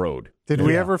up on the road. Did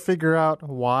we ever figure out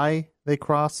why they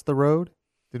crossed the road?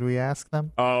 Did we ask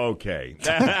them? Okay.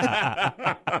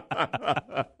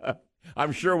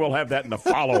 I'm sure we'll have that in the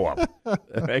follow-up.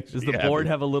 Does the board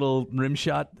have a little rim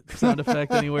shot sound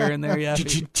effect anywhere in there yet?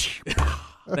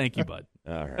 Thank you, bud.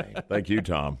 All right. Thank you,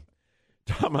 Tom.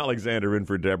 Tom Alexander in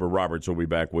for Deborah Roberts will be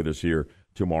back with us here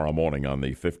tomorrow morning on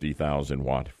the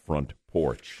 50,000-watt front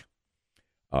porch.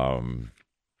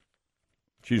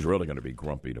 She's really going to be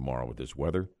grumpy tomorrow with this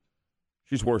weather.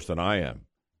 She's worse than I am.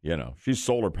 She's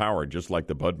solar-powered just like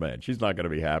the Budman. She's not going to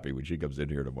be happy when she comes in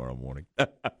here tomorrow morning.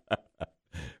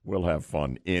 We'll have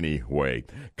fun anyway.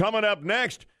 Coming up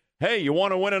next, Hey, you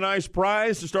want to win a nice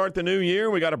prize to start the new year?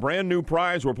 We got a brand new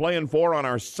prize we're playing for on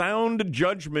our Sound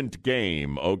Judgment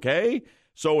game, okay?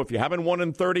 So if you haven't won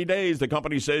in 30 days, the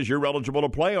company says you're eligible to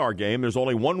play our game. There's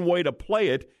only one way to play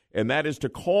it, and that is to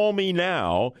call me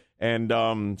now.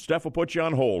 And Steph will put you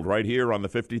on hold right here on the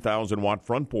 50,000-watt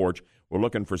front porch. We're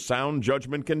looking for Sound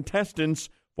Judgment contestants.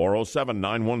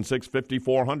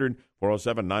 407-916-5400,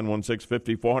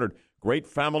 407-916-5400. Great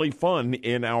family fun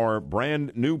in our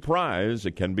brand new prize.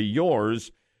 It can be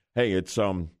yours. Hey, it's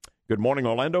Good Morning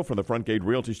Orlando from the Front Gate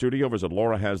Realty Studio. Visit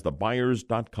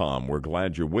LauraHasTheBuyers.com. We're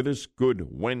glad you're with us. Good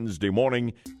Wednesday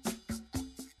morning.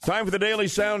 Time for the Daily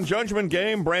Sound Judgment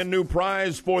game. Brand new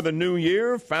prize for the new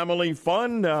year. Family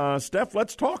fun. Steph,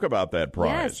 let's talk about that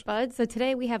prize. Yes, Bud. So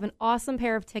today we have an awesome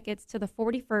pair of tickets to the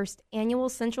 41st Annual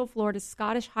Central Florida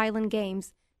Scottish Highland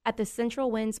Games at the Central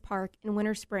Winds Park in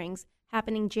Winter Springs,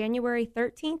 happening January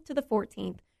 13th to the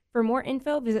 14th. For more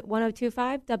info, visit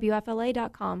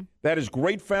 1025WFLA.com. That is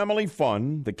great family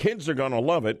fun. The kids are going to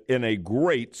love it in a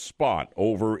great spot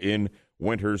over in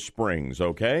Winter Springs,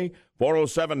 okay?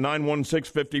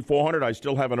 407-916-5400. I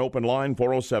still have an open line,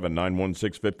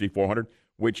 407-916-5400,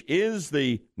 which is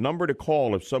the number to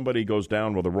call if somebody goes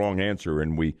down with a wrong answer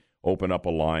and we open up a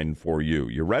line for you.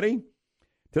 You ready?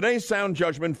 Today's Sound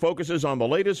Judgment focuses on the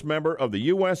latest member of the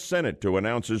U.S. Senate to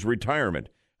announce his retirement.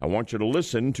 I want you to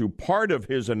listen to part of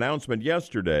his announcement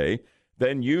yesterday,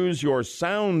 then use your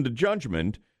sound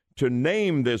judgment to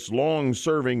name this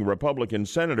long-serving Republican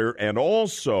senator and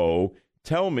also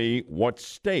tell me what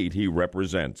state he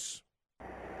represents.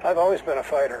 I've always been a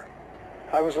fighter.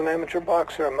 I was an amateur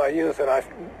boxer in my youth, and I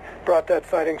brought that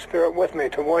fighting spirit with me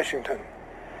to Washington.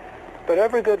 But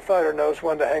every good fighter knows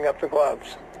when to hang up the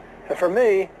gloves. And for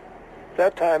me,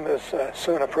 that time is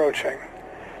soon approaching.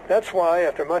 That's why,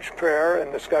 after much prayer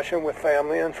and discussion with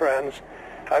family and friends,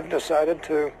 I've decided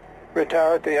to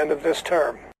retire at the end of this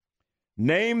term.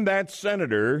 Name that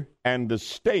senator and the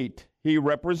state he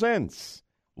represents.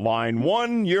 Line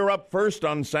 1, you're up first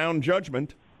on Sound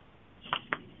Judgment.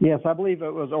 Yes, I believe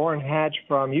it was Orrin Hatch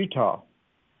from Utah.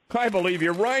 I believe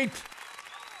you're right.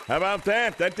 How about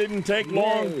that? That didn't take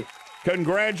long. Yay.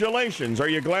 Congratulations. Are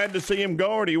you glad to see him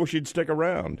go, or do you wish he'd stick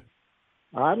around?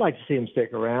 I'd like to see him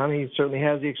stick around. He certainly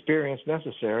has the experience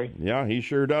necessary. Yeah, he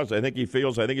sure does. I think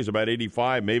he's about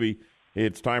 85. Maybe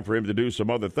it's time for him to do some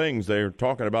other things. They're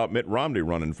talking about Mitt Romney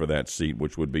running for that seat,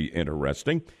 which would be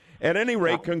interesting. At any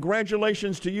rate,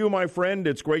 congratulations to you, my friend.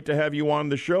 It's great to have you on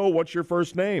the show. What's your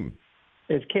first name?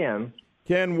 It's Ken.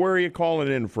 Ken, where are you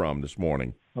calling in from this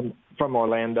morning? From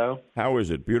Orlando. How is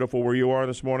it? Beautiful where you are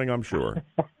this morning, I'm sure.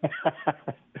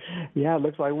 Yeah, it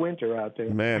looks like winter out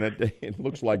there. Man, it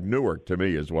looks like Newark to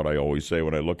me is what I always say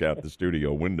when I look out the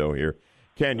studio window here.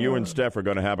 Ken, you and Steph are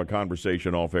going to have a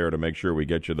conversation off air to make sure we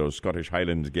get you those Scottish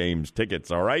Highlands Games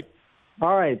tickets, all right?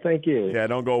 All right, thank you. Yeah,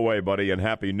 don't go away, buddy, and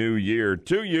Happy New Year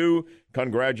to you.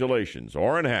 Congratulations.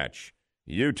 Orrin Hatch,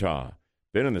 Utah,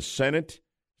 been in the Senate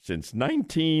since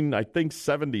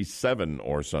 77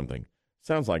 or something.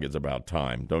 Sounds like it's about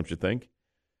time, don't you think?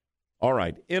 All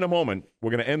right, in a moment, we're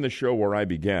going to end the show where I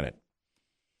began it.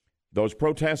 Those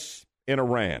protests in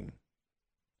Iran.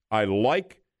 I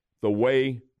like the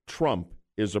way Trump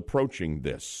is approaching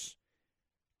this.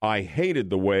 I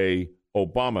hated the way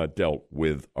Obama dealt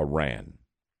with Iran.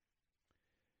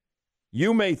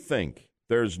 You may think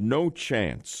there's no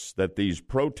chance that these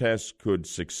protests could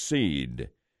succeed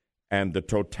and the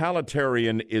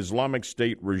totalitarian Islamic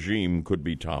State regime could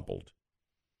be toppled.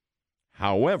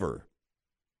 However,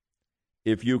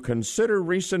 if you consider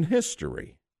recent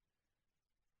history,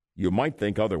 you might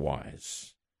think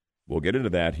otherwise. We'll get into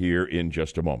that here in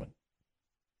just a moment.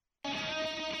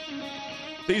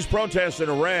 These protests in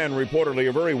Iran reportedly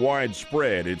are very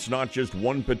widespread. It's not just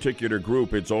one particular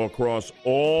group. It's all across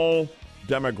all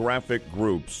demographic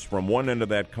groups from one end of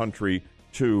that country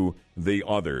to the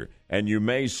other. And you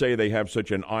may say they have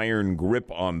such an iron grip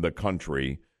on the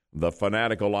country, the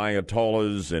fanatical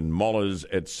ayatollahs and mullahs,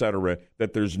 etc.,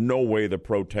 that there's no way the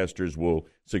protesters will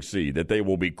succeed, that they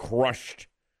will be crushed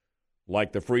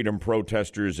like the freedom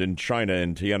protesters in China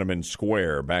in Tiananmen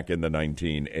Square back in the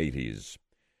 1980s.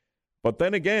 But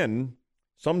then again,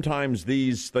 sometimes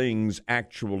these things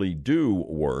actually do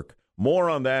work. More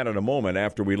on that in a moment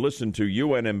after we listen to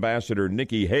UN Ambassador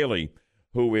Nikki Haley,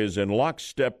 who is in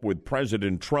lockstep with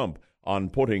President Trump on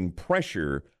putting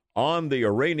pressure on the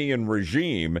Iranian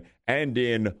regime and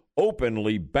in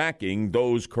openly backing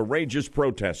those courageous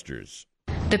protesters.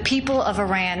 The people of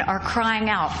Iran are crying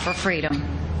out for freedom.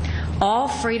 All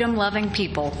freedom-loving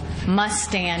people must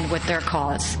stand with their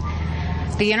cause.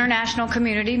 The international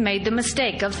community made the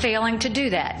mistake of failing to do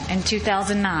that in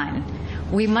 2009,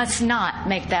 We must not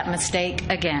make that mistake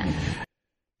again.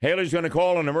 Haley's going to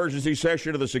call an emergency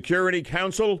session of the Security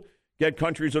Council, get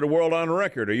countries of the world on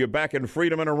record. Are you backing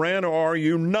freedom in Iran or are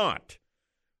you not?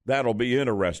 That'll be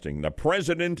interesting. The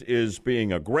president is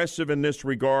being aggressive in this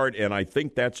regard, and I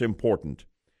think that's important.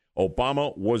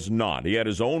 Obama was not. He had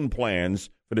his own plans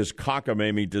for this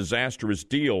cockamamie, disastrous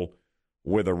deal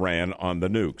with Iran on the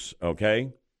nukes, okay?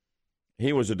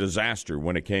 He was a disaster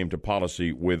when it came to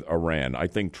policy with Iran. I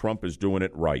think Trump is doing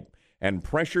it right. And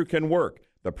pressure can work.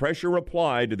 The pressure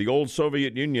applied to the old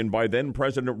Soviet Union by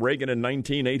then-President Reagan in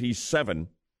 1987.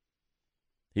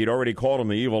 He'd already called him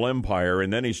the evil empire,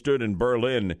 and then he stood in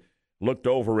Berlin, looked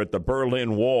over at the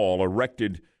Berlin Wall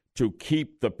erected to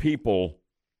keep the people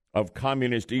of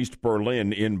communist East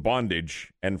Berlin in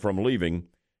bondage and from leaving,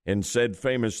 and said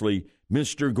famously,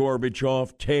 "Mr.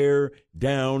 Gorbachev, tear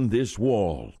down this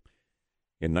wall."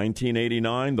 In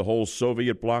 1989, the whole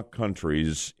Soviet bloc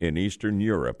countries in Eastern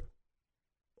Europe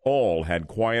all had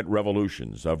quiet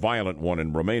revolutions, a violent one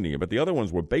in Romania, but the other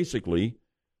ones were basically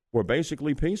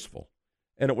peaceful.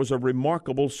 And it was a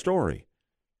remarkable story.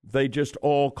 They just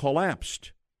all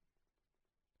collapsed.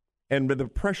 And the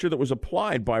pressure that was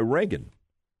applied by Reagan,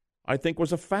 I think,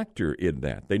 was a factor in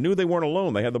that. They knew they weren't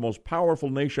alone. They had the most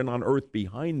powerful nation on earth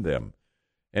behind them.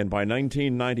 And by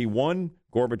 1991,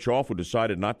 Gorbachev, who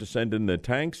decided not to send in the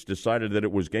tanks, decided that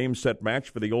it was game, set, match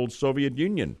for the old Soviet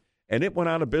Union. And it went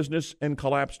out of business and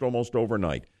collapsed almost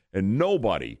overnight. And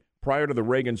nobody, prior to the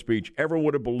Reagan speech, ever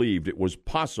would have believed it was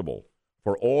possible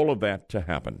for all of that to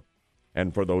happen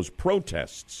and for those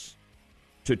protests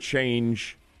to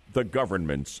change the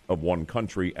governments of one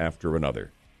country after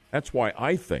another. That's why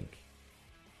I think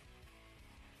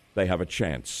they have a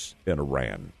chance in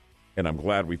Iran. And I'm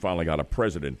glad we finally got a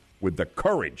president with the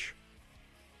courage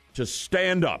to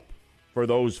stand up for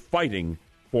those fighting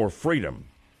for freedom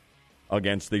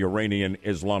against the Iranian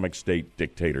Islamic State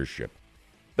dictatorship.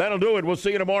 That'll do it. We'll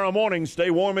see you tomorrow morning.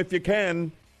 Stay warm if you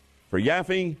can. For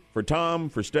Yaffe, for Tom,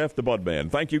 for Steph, the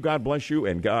Budman. Thank you, God bless you,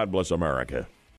 and God bless America.